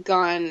least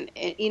gone,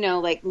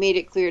 like made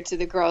it clear to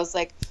the girls,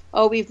 like,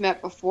 oh, we've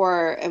met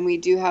before and we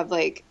do have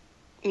like,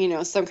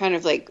 some kind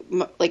of like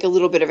a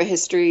little bit of a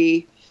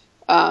history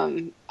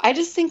I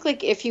just think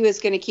like if he was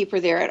going to keep her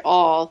there at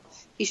all,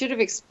 he should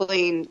have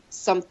explained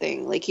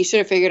something. Like he should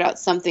have figured out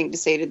something to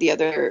say to the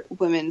other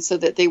women so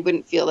that they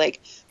wouldn't feel like,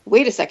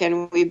 wait a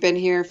second, we've been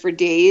here for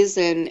days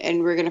and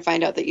we're going to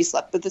find out that you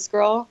slept with this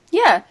girl.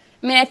 Yeah.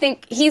 I mean, I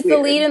think he's the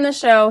lead in the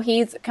show.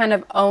 He's kind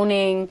of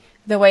owning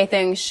the way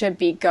things should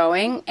be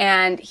going,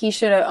 and he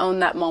should have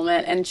owned that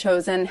moment and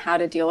chosen how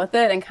to deal with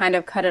it and kind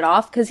of cut it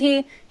off, because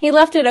he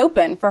left it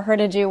open for her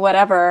to do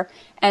whatever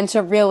and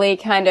to really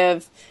kind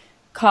of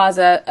cause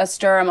a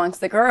stir amongst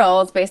the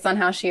girls based on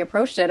how she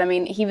approached it. I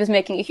mean, he was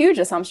making a huge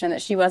assumption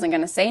that she wasn't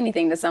going to say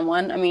anything to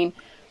someone. I mean,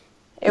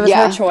 it was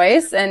her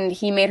choice, and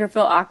he made her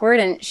feel awkward,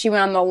 and she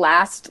went on the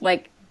last,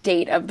 like,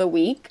 date of the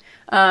week,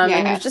 and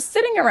he was just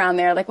sitting around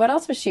there. Like, what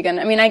else was she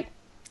gonna... I mean,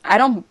 I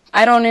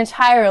don't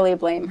entirely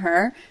blame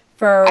her.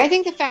 I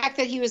think the fact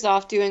that he was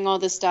off doing all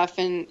this stuff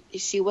and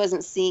she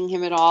wasn't seeing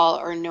him at all,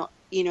 or no,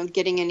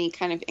 getting any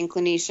kind of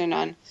inclination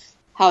on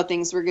how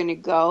things were going to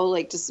go,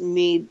 like just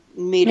made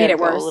it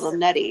go worse. A little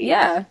nutty.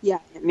 Yeah,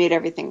 it made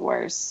everything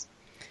worse.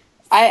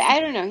 I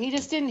don't know. He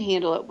just didn't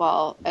handle it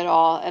well at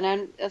all,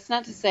 and that's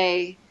not to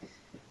say.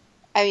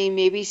 I mean,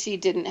 maybe she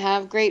didn't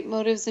have great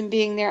motives in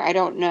being there. I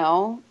don't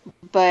know,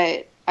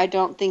 but I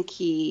don't think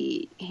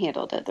he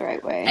handled it the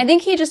right way. I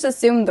think he just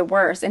assumed the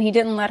worst, and he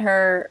didn't let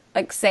her,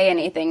 like, say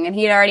anything. And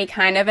he'd already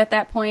kind of, at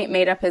that point,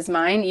 made up his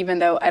mind, even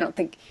though I don't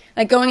think...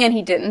 Like, going in,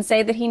 he didn't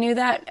say that he knew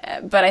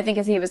that, but I think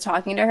as he was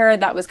talking to her,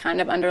 that was kind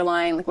of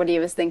underlying, like, what he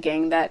was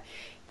thinking, that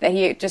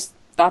he just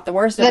thought the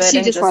worst of it. That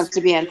she just wants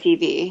to be on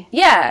TV.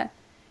 Yeah.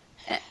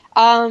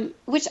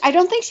 Which I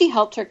don't think she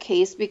helped her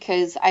case,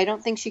 because I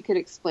don't think she could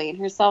explain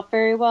herself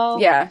very well.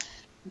 Yeah.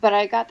 But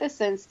I got the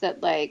sense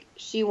that, like,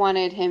 she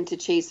wanted him to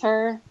chase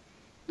her,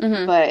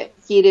 but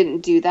he didn't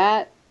do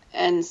that.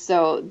 And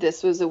so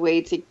this was a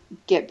way to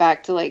get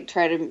back to, like,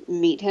 try to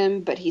meet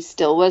him, but he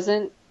still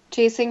wasn't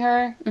chasing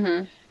her.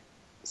 Mm-hmm.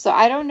 So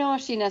I don't know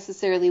if she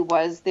necessarily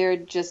was there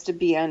just to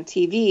be on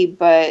TV,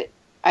 but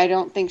I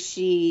don't think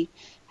she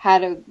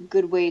had a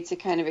good way to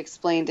kind of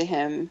explain to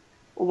him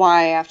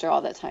why, after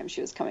all that time,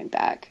 she was coming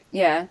back.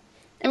 Yeah.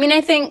 I mean,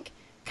 I think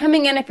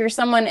coming in, if you're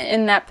someone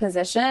in that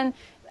position...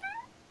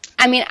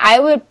 I mean, I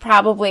would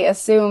probably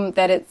assume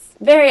that it's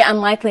very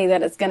unlikely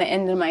that it's going to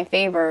end in my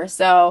favor.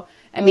 So,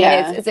 I mean,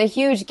 it's a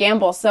huge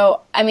gamble.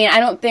 So, I mean, I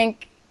don't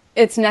think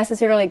it's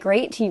necessarily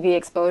great TV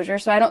exposure.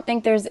 So I don't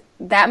think there's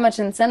that much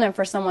incentive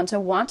for someone to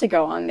want to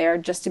go on there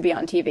just to be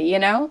on TV,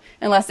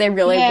 unless they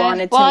really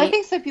wanted to. Well, I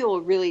think some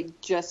people really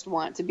just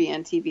want to be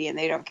on TV and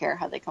they don't care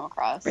how they come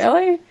across.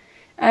 Really?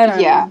 I don't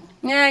know.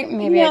 Yeah,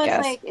 maybe I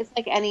guess. It's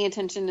like any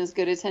attention is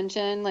good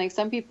attention. Like,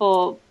 some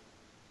people...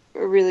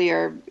 really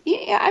are,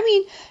 I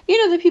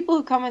mean, the people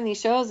who come on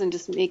these shows and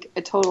just make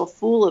a total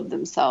fool of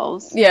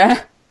themselves.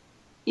 Yeah.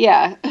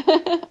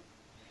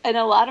 And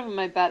a lot of them,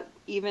 I bet,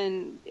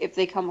 even if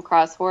they come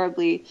across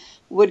horribly,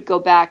 would go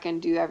back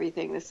and do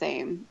everything the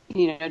same,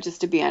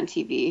 just to be on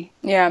TV.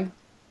 Yeah.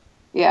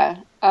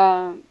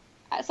 So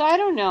I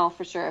don't know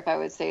for sure if I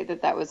would say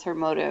that was her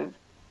motive,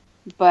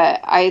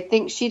 but I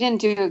think she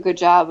didn't do a good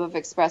job of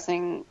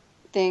expressing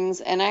things.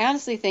 And I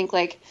honestly think,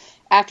 like,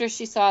 after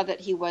she saw that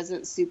he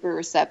wasn't super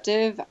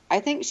receptive, I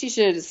think she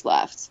should have just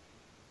left.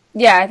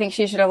 Yeah, I think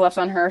she should have left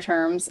on her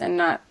terms and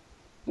not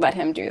let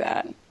him do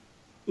that.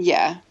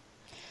 Yeah.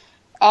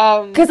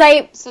 Because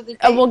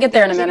we'll get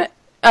there in a minute.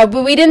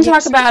 But we didn't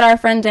talk about our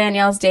friend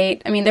Danielle's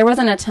date. I mean, there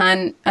wasn't a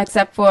ton,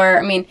 except for,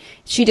 I mean,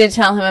 she did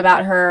tell him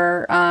about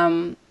her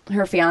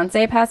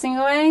fiancé passing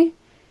away.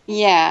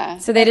 Yeah.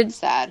 So they did.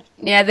 Sad.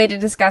 Yeah, they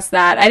did discuss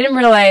that. I didn't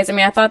realize, I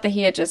mean, I thought that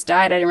he had just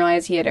died. I didn't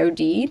realize he had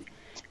OD'd.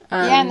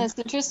 And it's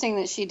interesting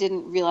that she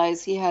didn't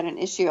realize he had an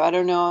issue. I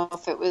don't know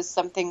if it was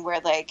something where,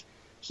 like,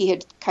 he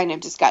had kind of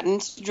just gotten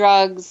into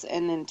drugs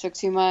and then took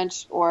too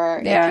much,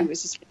 or if he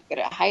was just really good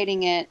at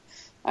hiding it.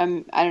 I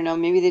don't know.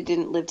 Maybe they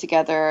didn't live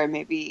together, or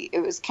maybe it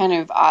was kind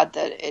of odd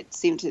that it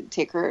seemed to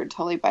take her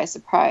totally by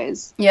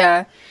surprise.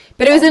 Yeah,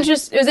 but it was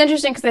It was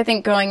interesting because I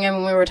think going in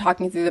when we were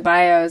talking through the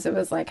bios, it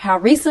was like, how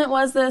recent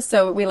was this?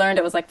 So we learned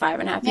it was like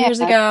 5.5 years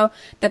ago,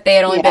 that they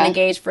had only been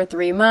engaged for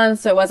 3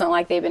 months. So it wasn't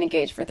like they'd been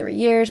engaged for 3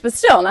 years. But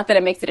still, not that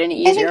it makes it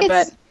any easier.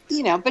 But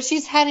but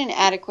she's had an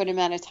adequate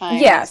amount of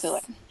time. Yes.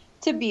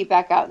 To be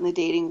back out in the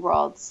dating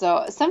world.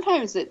 So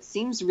sometimes it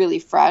seems really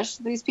fresh.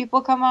 These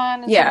people come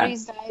on and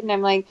somebody's died, and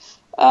I'm like,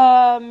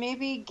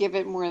 maybe give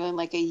it more than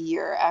like a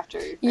year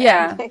after.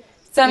 Yeah.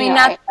 So I mean,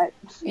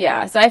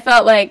 so I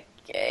felt like,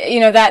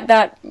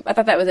 that I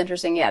thought that was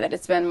interesting. Yeah, that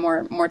it's been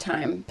more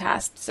time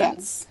passed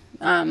since.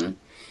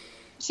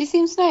 She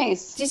seems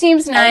nice. I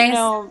don't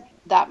know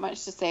that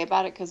much to say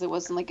about it because it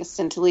wasn't like a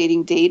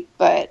scintillating date,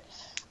 but.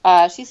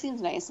 She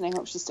seems nice, and I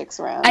hope she sticks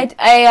around. I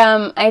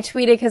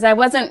tweeted because I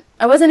wasn't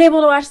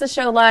able to watch the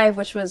show live,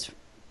 which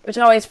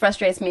always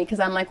frustrates me because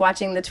I'm like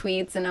watching the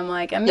tweets and I'm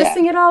like, I'm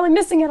missing it all.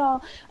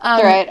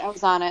 All right, I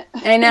was on it.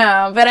 I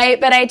know, but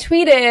I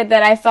tweeted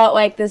that I felt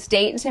like this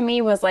date to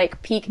me was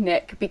like peak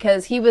Nick,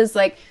 because he was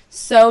like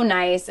so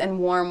nice and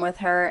warm with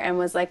her and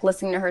was like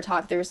listening to her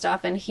talk through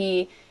stuff, and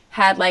he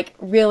had like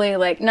really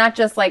like not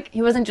just like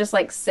he wasn't just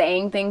like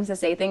saying things to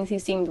say things. He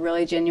seemed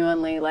really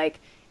genuinely like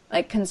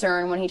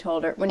concerned when she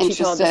told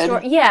the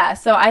story. Yeah,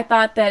 so I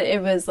thought that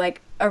it was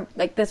like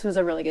this was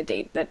a really good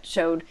date that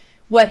showed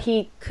what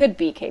he could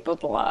be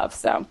capable of.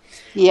 So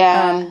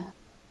yeah,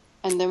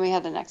 and then we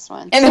had the next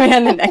one.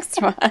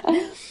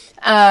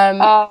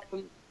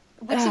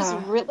 Which is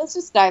let's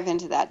just dive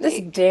into that date.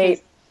 This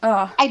date.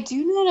 Oh. I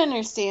do not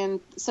understand.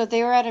 So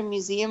they were at a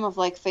museum of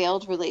like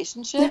failed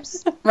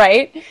relationships,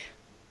 right?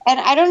 And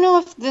I don't know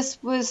if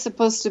this was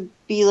supposed to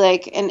be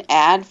like an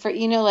ad for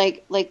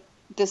like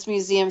this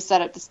museum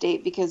set up this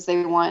date because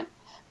they want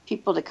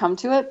people to come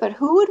to it, but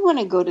who would want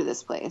to go to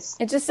this place?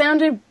 It just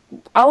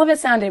all of it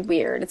sounded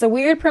weird. It's a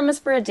weird premise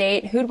for a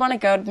date. Who'd want to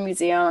go to the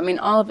museum? I mean,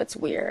 all of it's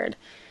weird.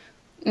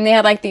 And they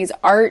had like these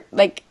art,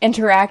 like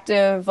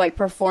interactive, like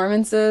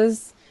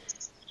performances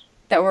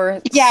that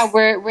were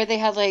where they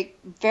had like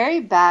very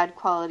bad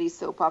quality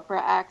soap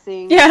opera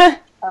acting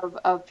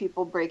of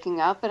people breaking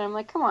up, and I'm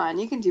like, come on,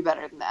 you can do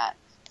better than that.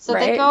 So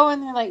they go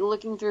and they're like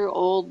looking through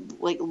old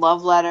like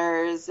love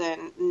letters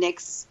and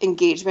Nick's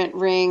engagement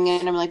ring,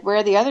 and I'm like, where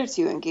are the other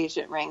 2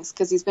 engagement rings?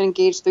 Because he's been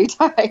engaged 3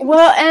 times.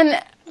 Well,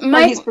 and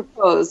he's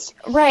proposed.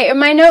 Right. And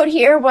my note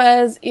here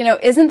was,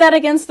 isn't that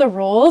against the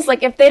rules?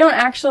 Like, if they don't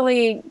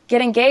actually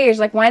get engaged,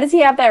 like, why does he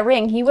have that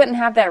ring? He wouldn't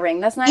have that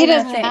ring. That's not even a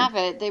thing. He doesn't have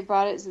it. They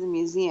brought it to the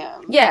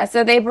museum. Yeah.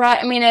 So they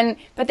brought,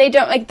 but they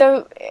don't, like,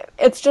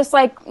 it's just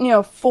like,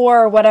 4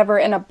 or whatever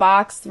in a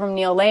box from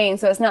Neil Lane.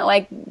 So it's not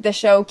like the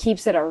show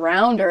keeps it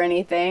around or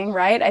anything,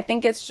 right? I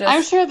think it's just.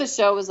 I'm sure the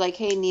show was like,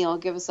 hey, Neil,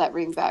 give us that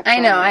ring back. I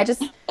know.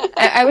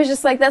 I was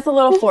just like, that's a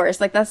little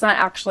forced. Like, that's not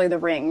actually the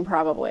ring,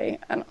 probably.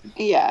 I don't.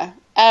 Yeah.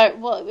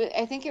 Well,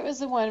 I think it was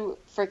the one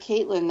for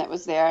Caitlin that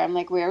was there. I'm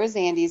like, where was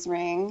Andy's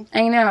ring?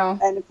 I know.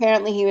 And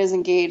apparently he was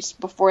engaged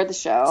before the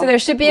show. So there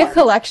should be a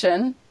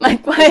collection.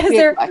 Like, why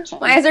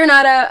is there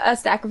not a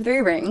stack of 3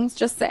 rings?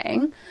 Just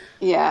saying.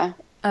 Yeah.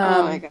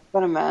 Oh my god,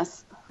 what a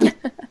mess. So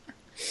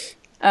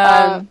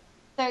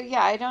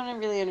yeah, I don't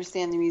really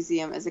understand the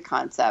museum as a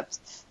concept.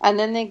 And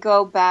then they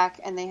go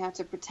back and they have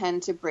to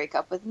pretend to break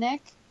up with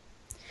Nick,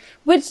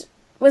 which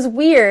was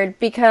weird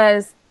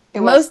because.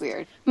 Was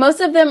weird.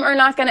 Most of them are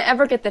not going to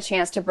ever get the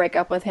chance to break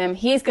up with him.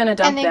 He's going to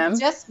dump them. And they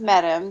just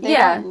met him. They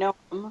don't know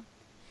him.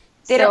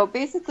 So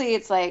basically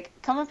it's like,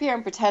 come up here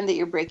and pretend that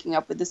you're breaking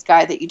up with this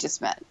guy that you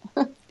just met.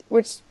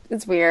 Which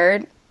is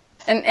weird.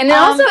 And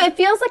also it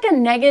feels like a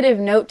negative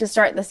note to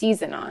start the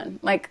season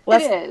on. Like,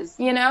 it is.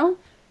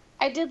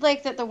 I did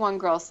like that the one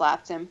girl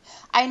slapped him.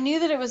 I knew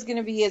that it was going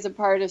to be as a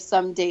part of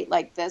some date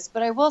like this,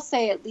 but I will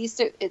say at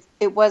least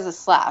it was a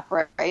slap,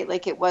 right?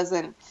 Like it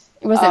wasn't...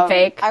 It wasn't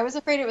fake. I was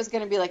afraid it was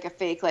going to be like a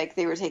fake, like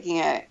they were taking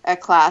a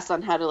class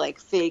on how to like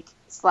fake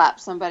slap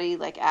somebody,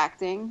 like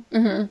acting.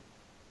 Mm-hmm.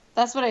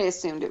 That's what I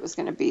assumed it was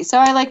going to be. So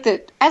I liked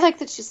it. I liked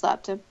that she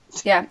slapped him.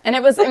 Yeah, and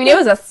it was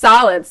a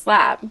solid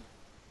slap.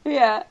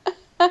 Yeah.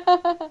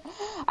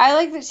 I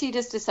like that she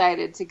just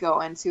decided to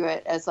go into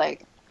it as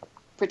like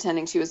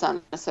pretending she was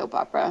on a soap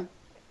opera.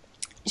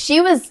 She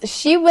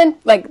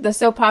went like the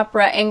soap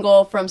opera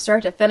angle from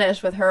start to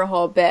finish with her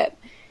whole bit.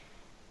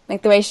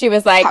 Like the way she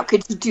was like, how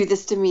could you do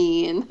this to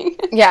me? And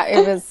yeah,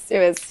 it was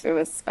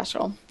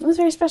special. It was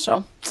very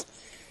special.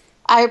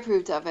 I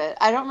approved of it.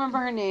 I don't remember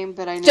her name,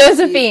 but I know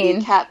Josephine,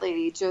 the cat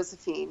lady,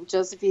 Josephine,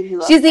 who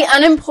loves she's the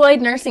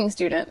unemployed nursing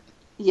student.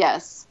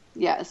 Yes.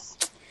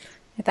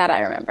 I thought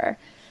I remember.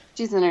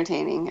 She's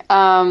entertaining.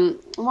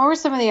 What were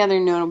some of the other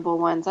notable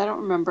ones? I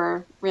don't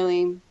remember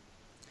really.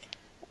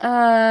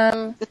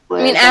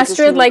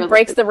 Astrid like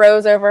breaks the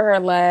rose over her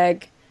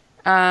leg.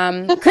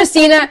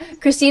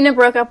 Christina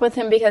broke up with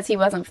him because he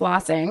wasn't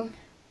flossing.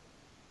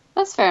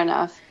 That's fair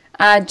enough.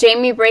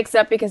 Jamie breaks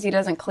up because he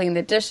doesn't clean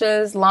the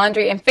dishes,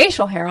 laundry, and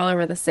facial hair all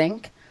over the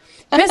sink.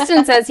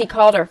 Kristen says he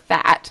called her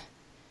fat.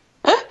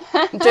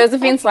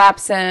 Josephine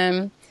slaps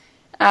him.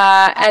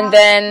 And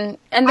then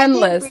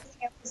Liz.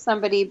 Breaking up with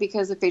somebody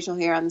because of facial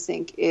hair on the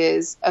sink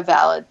is a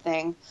valid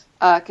thing.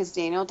 Because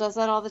Daniel does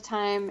that all the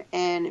time,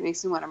 and it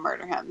makes me want to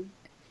murder him.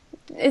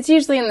 It's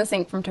usually in the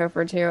sink from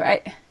Topher, too.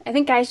 I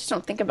think guys just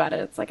don't think about it.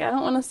 It's like, I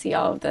don't want to see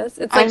all of this.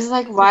 I'm just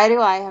like, why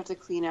do I have to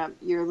clean up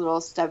your little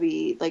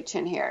stubby, like,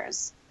 chin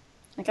hairs?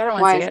 Like, I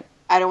don't want to see it.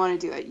 I don't want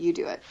to do it. You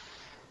do it.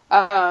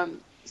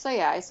 So,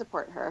 yeah, I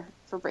support her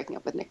for breaking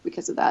up with Nick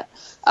because of that.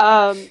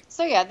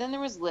 So, yeah, then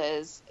there was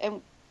Liz.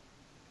 And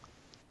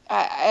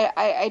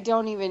I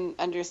don't even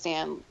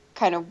understand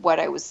kind of what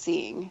I was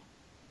seeing.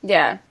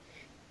 Yeah.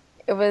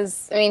 It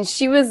was,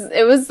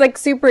 it was, like,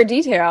 super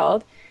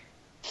detailed.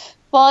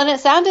 Well, and it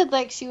sounded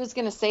like she was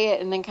going to say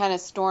it and then kind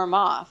of storm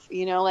off,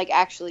 like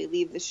actually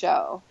leave the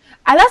show.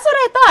 That's what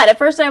I thought. At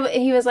first,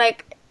 he was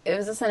like,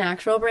 "Is this an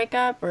actual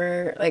breakup?"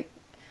 Or like,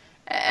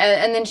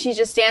 and then she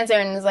just stands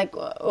there and is like,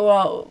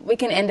 "Well, we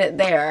can end it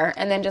there,"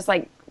 and then just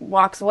like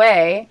walks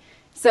away.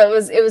 So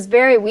it was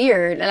very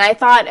weird. And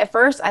at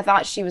first I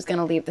thought she was going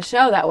to leave the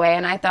show that way.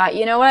 And I thought,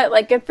 you know what?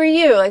 Like, good for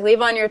you. Like,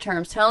 leave on your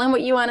terms. Tell him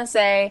what you want to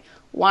say.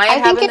 Why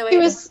it happened the way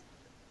it is.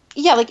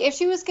 Yeah, like if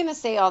she was going to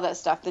say all that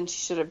stuff, then she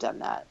should have done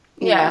that.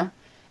 Yeah.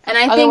 And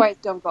I think Otherwise,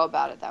 don't go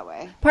about it that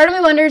way. part of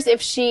me wonders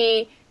if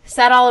she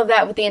said all of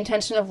that with the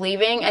intention of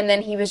leaving, and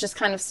then he was just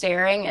kind of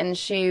staring, and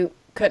she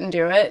couldn't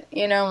do it,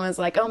 and was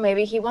like, oh,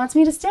 maybe he wants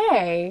me to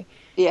stay.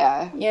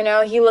 Yeah.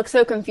 He looked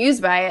so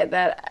confused by it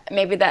that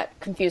maybe that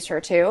confused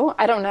her too.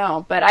 I don't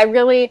know. But I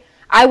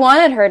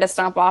wanted her to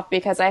stomp off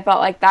because I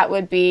felt like that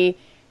would be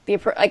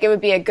it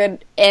would be a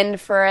good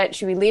end for it.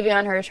 She'd be leaving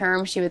on her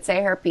terms. She would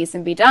say her piece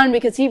and be done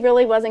because he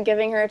really wasn't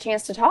giving her a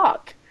chance to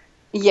talk.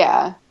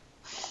 Yeah.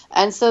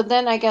 And so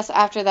then I guess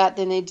after that,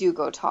 then they do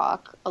go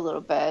talk a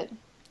little bit.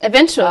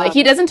 Eventually.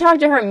 He doesn't talk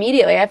to her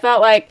immediately.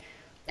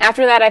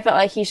 After that, I felt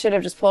like he should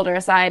have just pulled her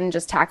aside and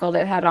just tackled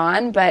it head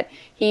on. But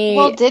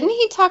Well, didn't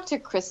he talk to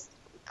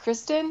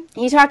Kristen?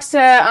 He talks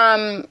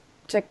to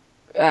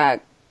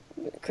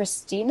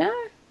Christina,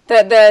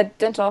 the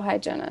dental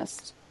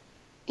hygienist.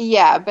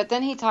 Yeah, but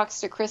then he talks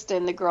to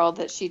Kristen, the girl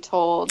that she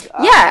told.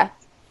 That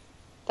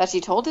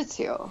she told it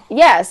to.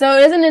 Yeah, so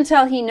it isn't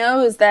until he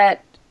knows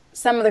that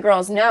some of the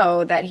girls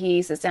know that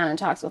he sits down and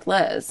talks with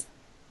Liz.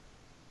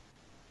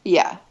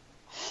 Yeah.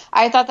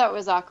 I thought that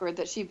was awkward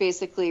that she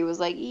basically was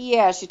like,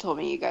 yeah, she told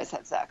me you guys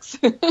had sex.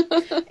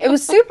 It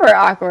was super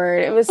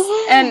awkward.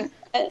 And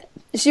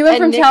she went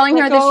from Nick's telling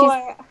her like,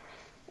 that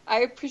I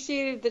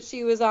appreciated that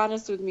she was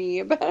honest with me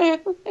about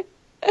it.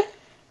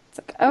 It's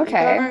like,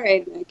 okay. All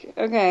right, Nick.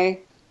 Okay.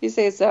 You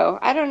say so.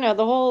 I don't know.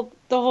 The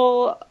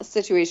whole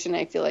situation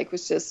I feel like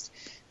was just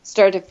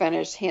start to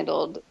finish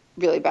handled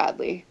really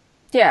badly.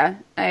 Yeah,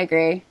 I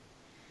agree.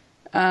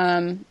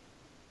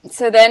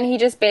 So then he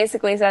just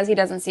basically says he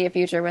doesn't see a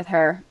future with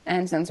her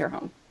and sends her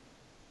home.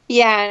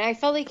 Yeah, and I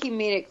felt like he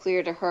made it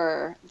clear to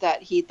her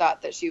that he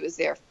thought that she was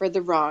there for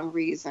the wrong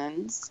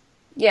reasons.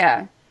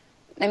 Yeah.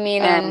 I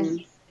mean,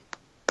 and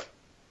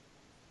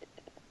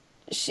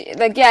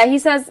he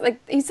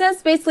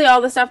says basically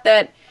all the stuff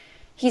that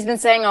he's been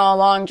saying all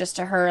along just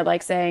to her,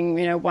 like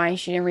saying, why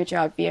she didn't reach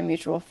out via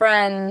mutual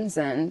friends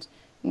and,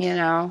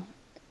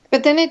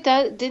 But then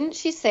didn't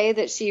she say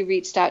that she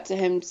reached out to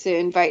him to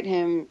invite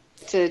him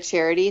to the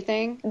charity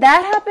thing?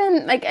 That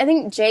happened, I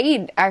think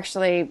Jade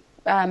actually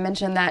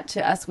mentioned that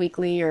to Us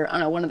Weekly or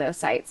on one of those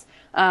sites.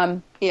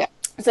 Yeah.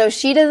 So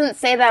she doesn't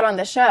say that on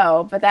the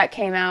show, but that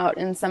came out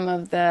in some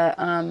of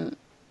the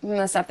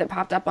stuff that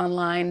popped up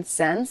online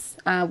since,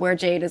 where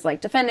Jade is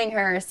defending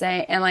her,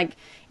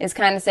 is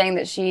kind of saying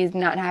that she's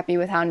not happy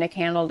with how Nick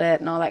handled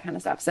it and all that kind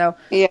of stuff. So,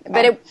 yeah.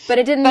 But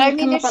it didn't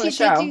come up on the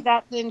show. If she did do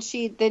that,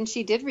 then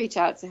she did reach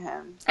out to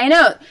him. I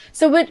know.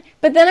 So,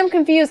 but then I'm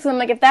confused. I'm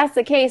like, if that's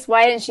the case,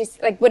 why didn't she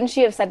wouldn't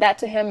she have said that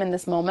to him in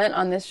this moment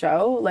on this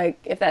show?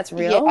 If that's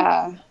real?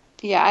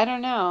 Yeah. I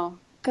don't know.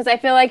 Because I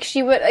feel like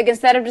she would,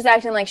 instead of just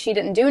acting like she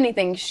didn't do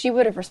anything, she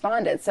would have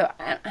responded. So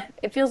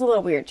it feels a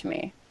little weird to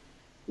me.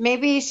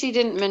 Maybe she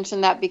didn't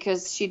mention that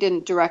because she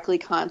didn't directly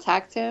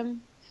contact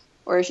him,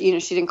 or she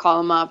didn't call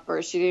him up,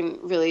 or she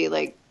didn't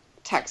really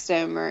text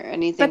him or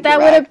anything. But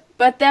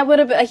that would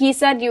have. He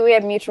said we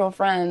had mutual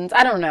friends.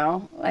 I don't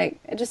know.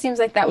 It just seems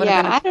like that would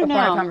have been a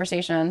point of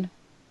conversation.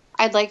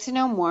 I'd like to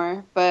know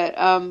more, but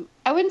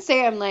I wouldn't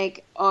say I'm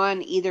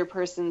on either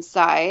person's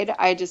side.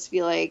 I just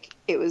feel like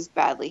it was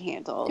badly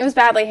handled. It was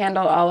badly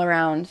handled all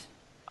around.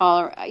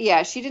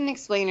 Yeah, she didn't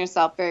explain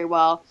herself very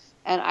well.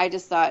 And I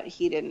just thought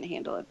he didn't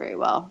handle it very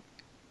well.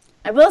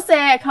 I will say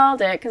I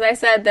called it because I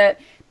said that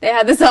they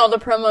had all the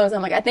promos.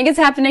 I'm like, I think it's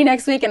happening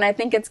next week, and I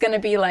think it's going to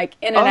be in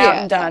and out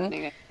and done.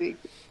 Next week.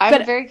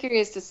 I'm very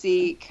curious to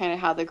see kind of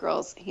how the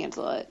girls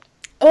handle it.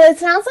 Well, it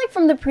sounds like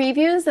from the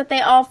previews that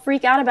they all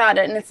freak out about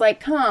it, and it's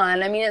like, come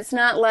on. I mean, it's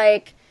not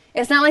like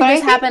this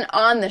happened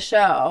on the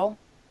show.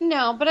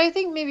 No, but I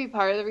think maybe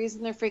part of the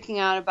reason they're freaking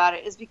out about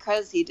it is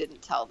because he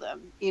didn't tell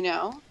them,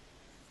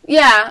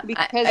 Yeah.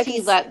 Because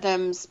he let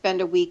them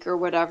spend a week or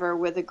whatever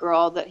with a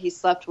girl that he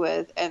slept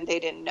with and they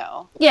didn't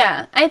know.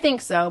 Yeah, I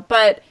think so.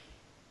 But,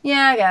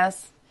 yeah, I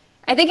guess.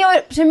 I think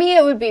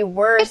it would be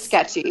worse. It's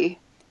sketchy.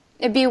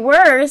 It'd be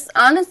worse,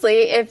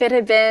 honestly, if it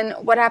had been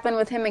what happened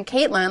with him and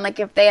Caitlyn,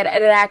 if it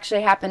had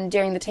actually happened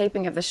during the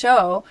taping of the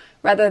show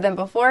rather than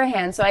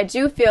beforehand. So I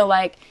do feel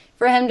like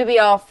for him to be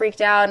all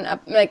freaked out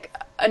and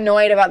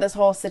annoyed about this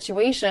whole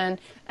situation,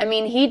 I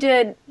mean, he's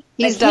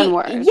done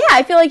worse. Yeah,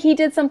 I feel like he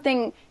did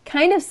something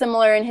kind of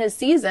similar in his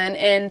season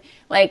in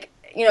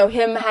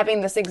him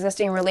having this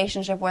existing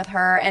relationship with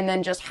her and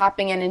then just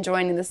hopping in and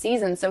joining the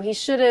season. So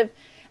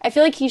I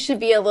feel like he should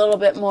be a little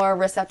bit more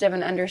receptive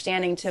and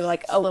understanding to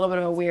a little bit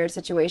of a weird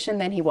situation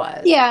than he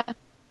was. Yeah.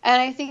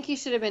 And I think he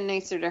should have been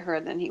nicer to her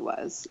than he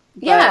was.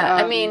 But, yeah.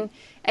 I mean,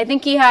 I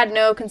think he had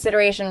no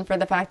consideration for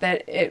the fact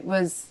that it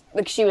was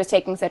she was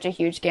taking such a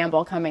huge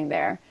gamble coming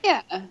there.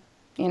 Yeah.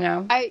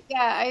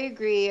 I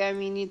agree. I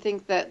mean, you'd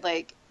think that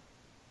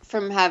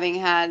from having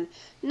had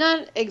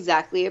not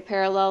exactly a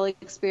parallel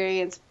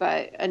experience,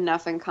 but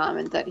enough in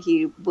common that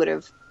he would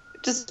have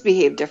just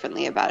behaved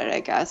differently about it, I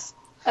guess.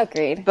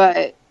 Agreed.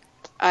 But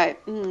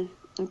I'm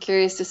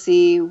curious to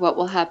see what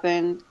will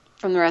happen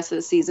from the rest of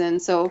the season.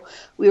 So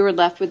we were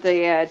left with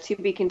the to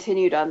be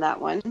continued on that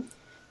one.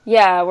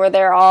 Yeah, where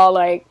they're all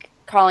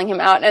calling him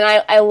out. And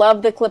I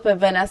love the clip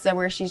of Vanessa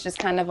where she's just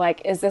kind of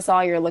like, is this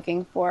all you're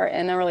looking for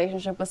in a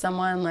relationship with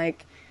someone?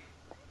 Like,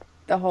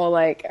 the whole,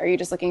 like, are you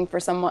just looking for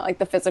someone, like,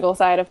 the physical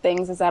side of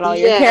things? Is that all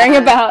you're caring Yeah.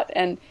 about?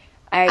 And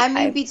I mean,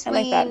 I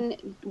like that.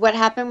 between what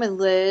happened with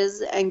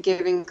Liz and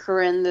giving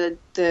Corinne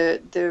the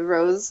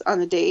rose on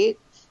the date,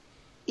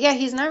 yeah,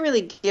 he's not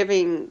really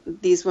giving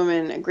these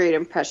women a great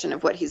impression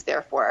of what he's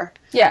there for.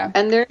 Yeah.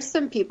 And there's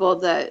some people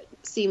that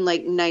seem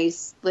like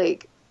nice,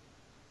 like,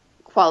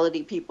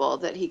 quality people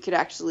that he could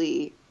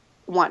actually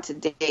want to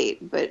date,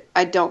 but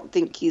I don't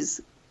think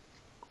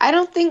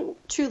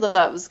true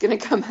love is going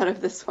to come out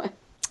of this one.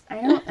 I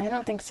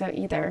don't think so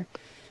either.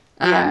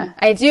 Yeah.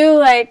 I do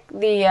like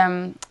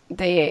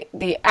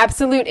the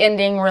absolute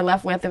ending we're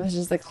left with. It was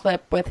just a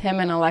clip with him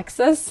and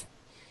Alexis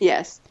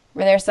Yes.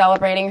 where they're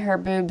celebrating her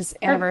boob's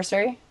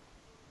anniversary.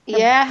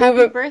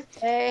 Happy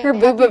birthday. Her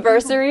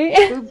boob-anniversary.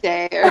 Boob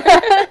day.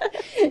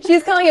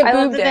 She's calling it I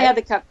love boob that day. they had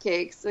the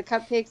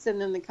cupcakes,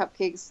 and then the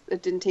cupcakes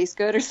that didn't taste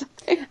good or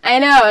something. I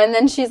know, and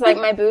then she's like,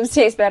 my boobs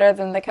taste better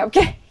than the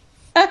cupcake.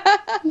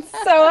 It's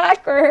so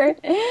awkward.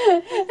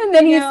 And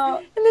then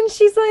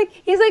he's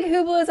like,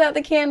 who blows out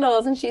the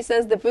candles? And she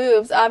says the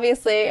boobs,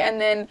 obviously. And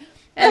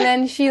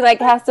then she like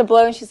has to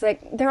blow, and she's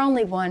like, they're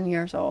only 1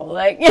 year old.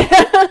 Like,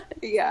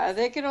 yeah,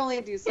 they can only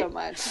do so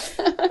much.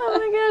 Oh my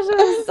gosh, it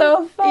was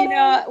so funny. You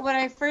know, when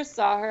I first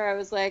saw her, I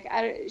was like,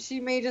 she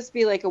may just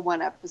be like a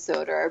one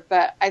episoder,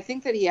 but I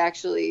think that he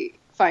actually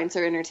finds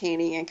her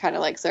entertaining and kind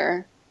of likes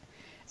her.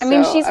 I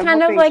mean, she's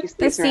kind of like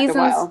the stays around a season's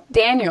while.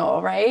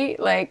 Daniel, right?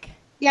 Like,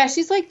 yeah,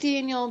 she's like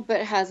Daniel,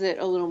 but has it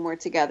a little more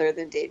together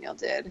than Daniel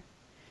did.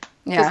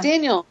 yeah. Because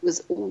Daniel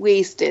was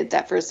wasted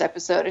that first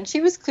episode, and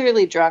she was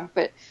clearly drunk,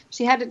 but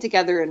she had it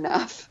together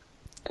enough.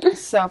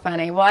 So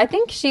funny. Well, I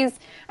think she's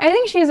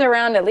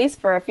around at least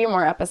for a few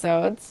more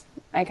episodes.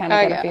 I kind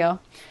of get a feel.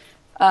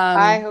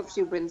 I hope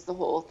she wins the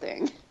whole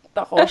thing.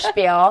 The whole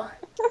spiel.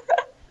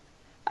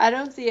 I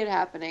don't see it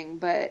happening,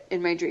 but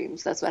in my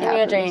dreams, that's what In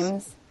happens. your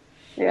dreams.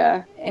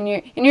 Yeah.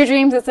 In your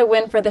dreams, it's a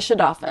win for the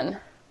Shadolphin.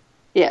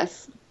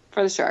 Yes,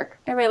 for the shark.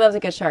 Everybody loves a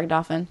good shark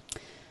dolphin.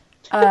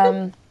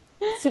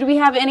 So do we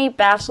have any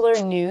Bachelor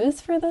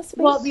news for this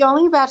week? Well, the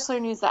only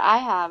Bachelor news that I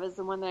have is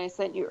the one that I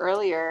sent you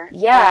earlier.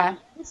 Yeah.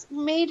 This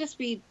may just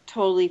be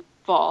totally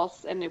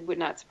false, and it would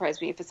not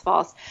surprise me if it's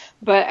false.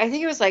 But I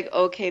think it was like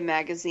OK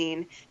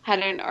Magazine had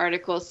an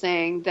article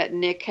saying that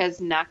Nick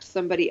has knocked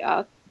somebody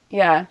up.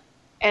 Yeah.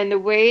 And the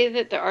way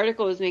that the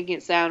article was making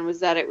it sound was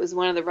that it was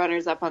one of the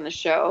runners up on the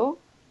show.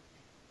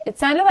 It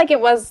sounded like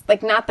it was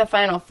like not the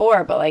final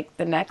four, but like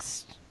the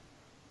next.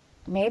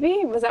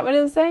 Maybe? Was that what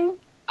it was saying?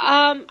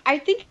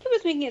 I think it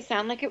was making it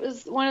sound like it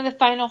was one of the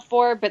final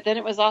four, but then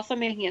it was also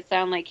making it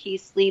sound like he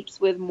sleeps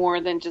with more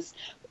than just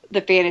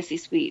the fantasy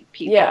suite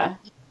people. Yeah.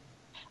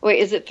 Wait,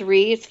 is it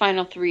 3? It's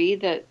final 3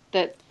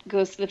 that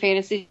goes to the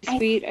fantasy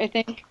suite, I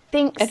think? I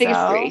think it's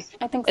 3.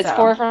 I think so. It's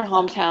 4 for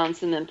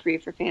hometowns and then 3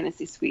 for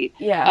fantasy suite.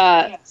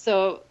 Yeah.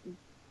 So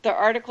the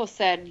article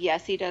said,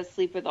 yes, he does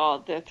sleep with all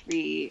the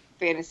 3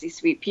 fantasy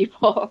suite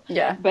people.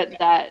 Yeah. But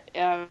that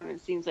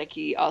it seems like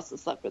he also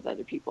slept with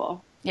other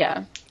people.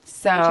 Yeah.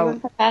 So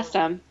Past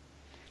him.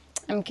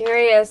 I'm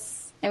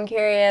curious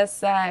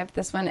if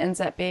this one ends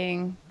up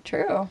being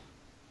true.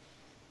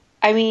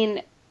 I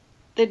mean,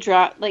 the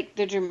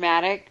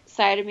dramatic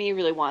side of me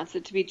really wants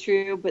it to be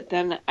true, but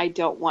then I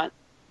don't want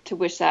to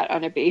wish that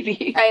on a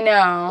baby. I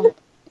know.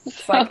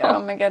 It's like,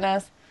 oh my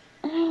goodness.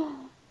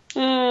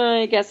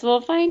 I guess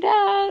we'll find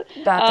out.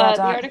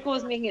 The article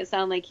was making it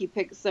sound like he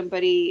picked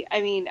somebody.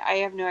 I mean, I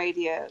have no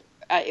idea.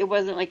 It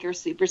wasn't like a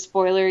super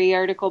spoilery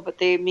article, but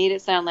they made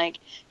it sound like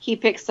he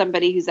picked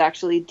somebody who's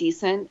actually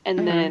decent,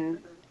 and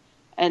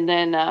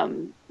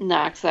then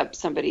knocks up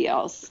somebody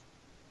else.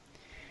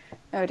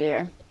 Oh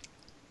dear.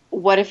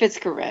 What if it's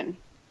Corinne?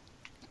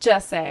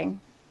 Just saying.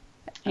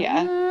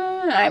 Yeah.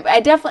 I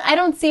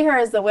don't see her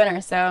as the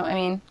winner, so I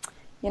mean,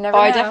 you never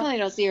know. I definitely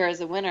don't see her as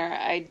a winner.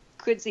 I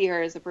could see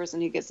her as a person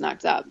who gets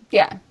knocked up.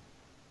 Yeah.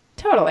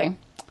 Totally.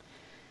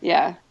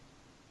 Yeah.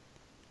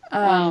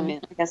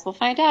 Man, I guess we'll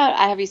find out.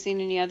 Have you seen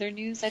any other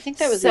news? I think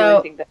that was the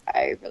only thing that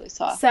I really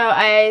saw. So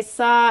I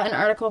saw an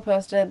article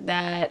posted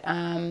that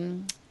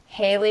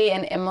Haley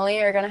and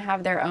Emily are going to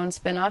have their own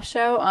spin-off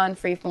show on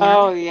Freeform.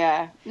 Oh,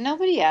 yeah.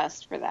 Nobody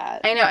asked for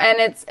that. I know, and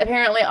it's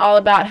apparently all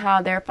about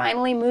how they're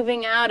finally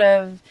moving out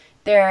of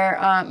their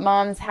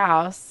mom's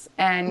house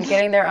and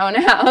getting their own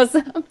house.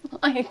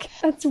 Like,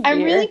 that's weird.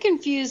 I'm really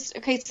confused.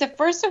 Okay, so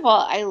first of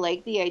all, I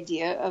like the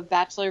idea of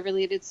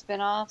Bachelor-related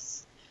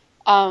spin-offs.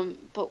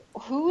 But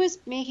who is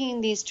making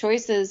these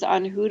choices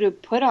on who to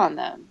put on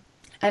them?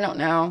 I don't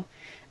know.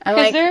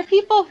 Because there are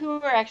people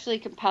who are actually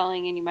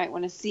compelling and you might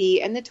want to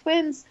see. And the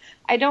twins,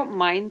 I don't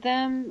mind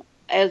them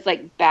as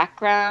like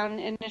background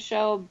in the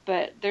show,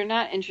 but they're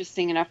not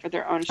interesting enough for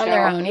their own show. On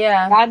their own,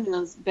 yeah. God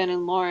knows Ben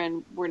and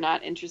Lauren were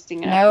not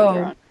interesting enough for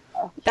their own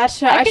show. That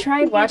show, I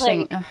tried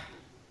watching.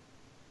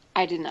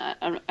 I did not.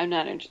 I'm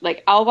not interested.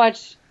 Like, I'll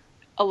watch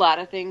a lot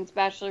of things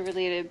Bachelor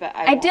related, but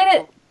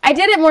I I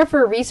did it more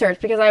for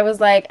research because I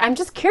was like, I'm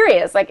just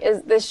curious. Like,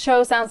 this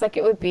show sounds like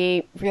it would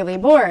be really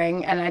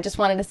boring, and I just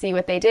wanted to see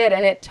what they did.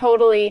 And it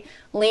totally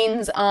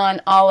leans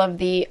on all of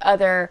the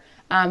other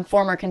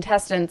former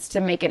contestants to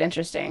make it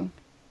interesting.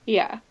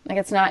 Yeah. Like,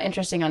 it's not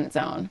interesting on its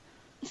own.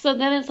 So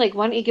then it's like,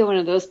 why don't you get one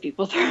of those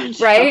people thrown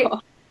show? Right?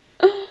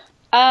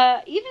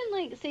 Even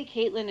like say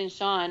Caitlyn and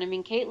Sean. I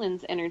mean,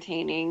 Caitlyn's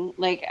entertaining.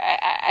 Like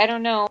I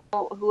don't know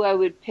who I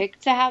would pick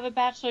to have a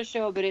Bachelor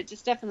show, but it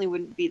just definitely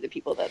wouldn't be the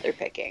people that they're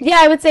picking. Yeah,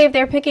 I would say if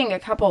they're picking a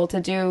couple to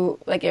do,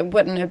 like, it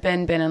wouldn't have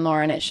been Ben and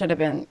Lauren. It should have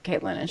been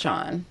Caitlyn and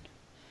Sean.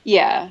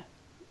 Yeah.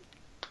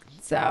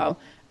 So,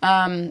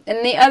 and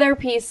the other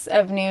piece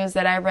of news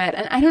that I read,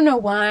 and I don't know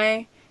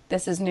why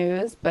this is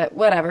news, but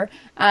whatever.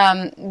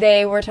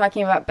 They were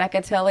talking about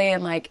Becca Tilley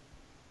and like,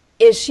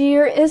 is she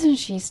or isn't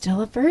she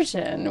still a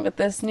virgin with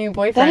this new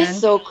boyfriend? That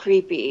is so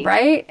creepy,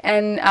 right?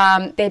 And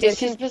they did. Is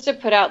she supposed to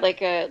put out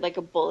like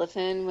a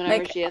bulletin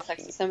whenever she has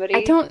sex with somebody?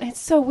 I don't. It's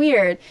so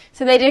weird.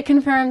 So they did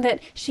confirm that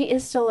she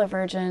is still a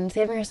virgin,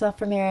 saving herself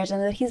for marriage,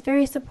 and that he's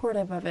very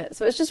supportive of it.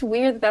 So it's just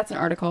weird that that's an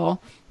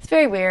article. It's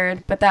very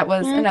weird, but that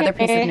was another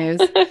piece of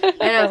news.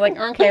 And I was like,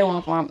 okay,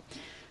 womp womp.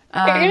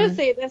 I'm gonna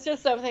say that's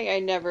just something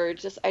I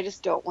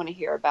just don't want to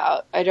hear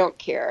about. I don't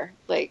care.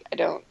 Like I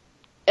don't.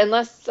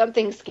 Unless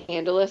something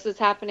scandalous is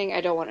happening,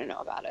 I don't want to know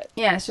about it.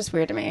 Yeah, it's just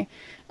weird to me.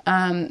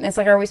 It's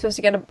like, are we supposed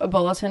to get a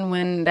bulletin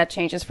when that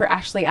changes for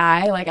Ashley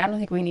I? Like, I don't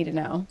think we need to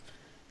know.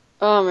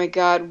 Oh my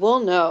God, we'll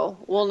know.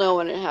 We'll know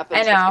when it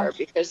happens I know. with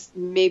her because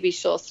maybe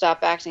she'll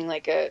stop acting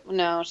like a.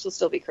 No, she'll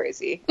still be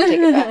crazy. Take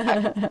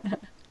it back.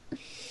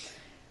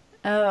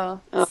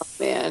 Oh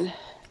man.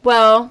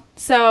 Well,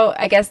 so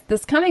I guess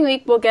this coming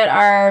week we'll get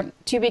our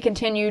to be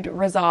continued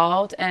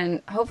resolved,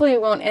 and hopefully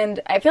it won't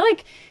end. I feel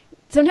like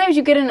sometimes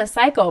you get in a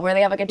cycle where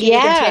they have like a to be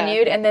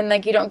continued, and then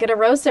like you don't get a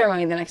rose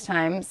ceremony the next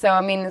time. So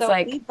I mean, it's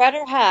like we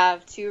better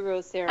have 2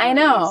 rose ceremonies. I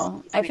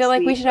know. I feel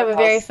like we should have a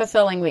very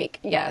fulfilling week.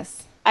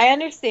 Yes. I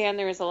understand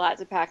there was a lot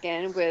to pack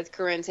in with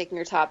Corinne taking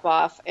her top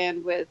off,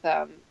 and with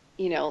the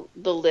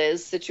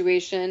Liz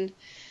situation.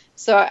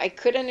 So I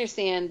could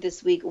understand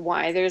this week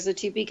why there's a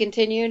to be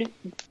continued,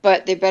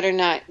 but they better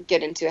not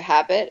get into a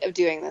habit of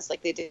doing this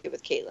like they did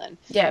with Caitlyn.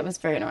 Yeah, it was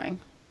very annoying.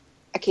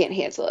 I can't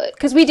handle it.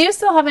 Because we do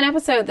still have an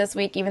episode this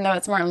week, even though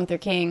it's Martin Luther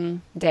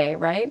King Day,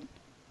 right?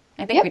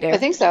 I think we do. I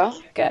think so.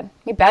 Good.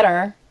 We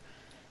better.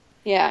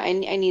 Yeah, I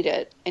need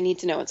it. I need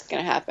to know what's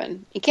going to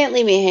happen. You can't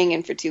leave me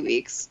hanging for 2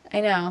 weeks.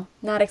 I know.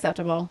 Not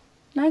acceptable.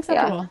 Not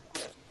acceptable.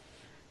 Yeah.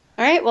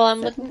 All right. Well,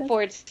 I'm looking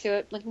forward to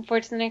it. Looking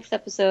forward to the next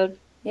episode.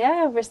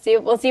 Yeah,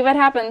 we'll see what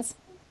happens.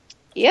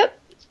 Yep.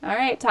 All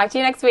right. Talk to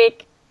you next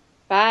week.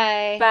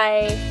 Bye.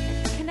 Bye.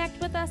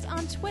 Connect with us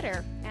on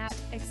Twitter at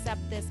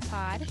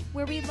AcceptThisPod,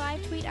 where we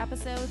live tweet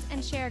episodes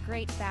and share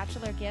great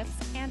Bachelor gifts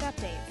and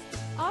updates.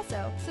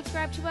 Also,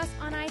 subscribe to us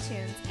on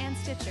iTunes and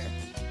Stitcher.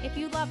 If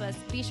you love us,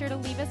 be sure to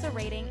leave us a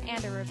rating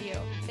and a review.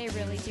 They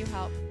really do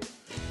help.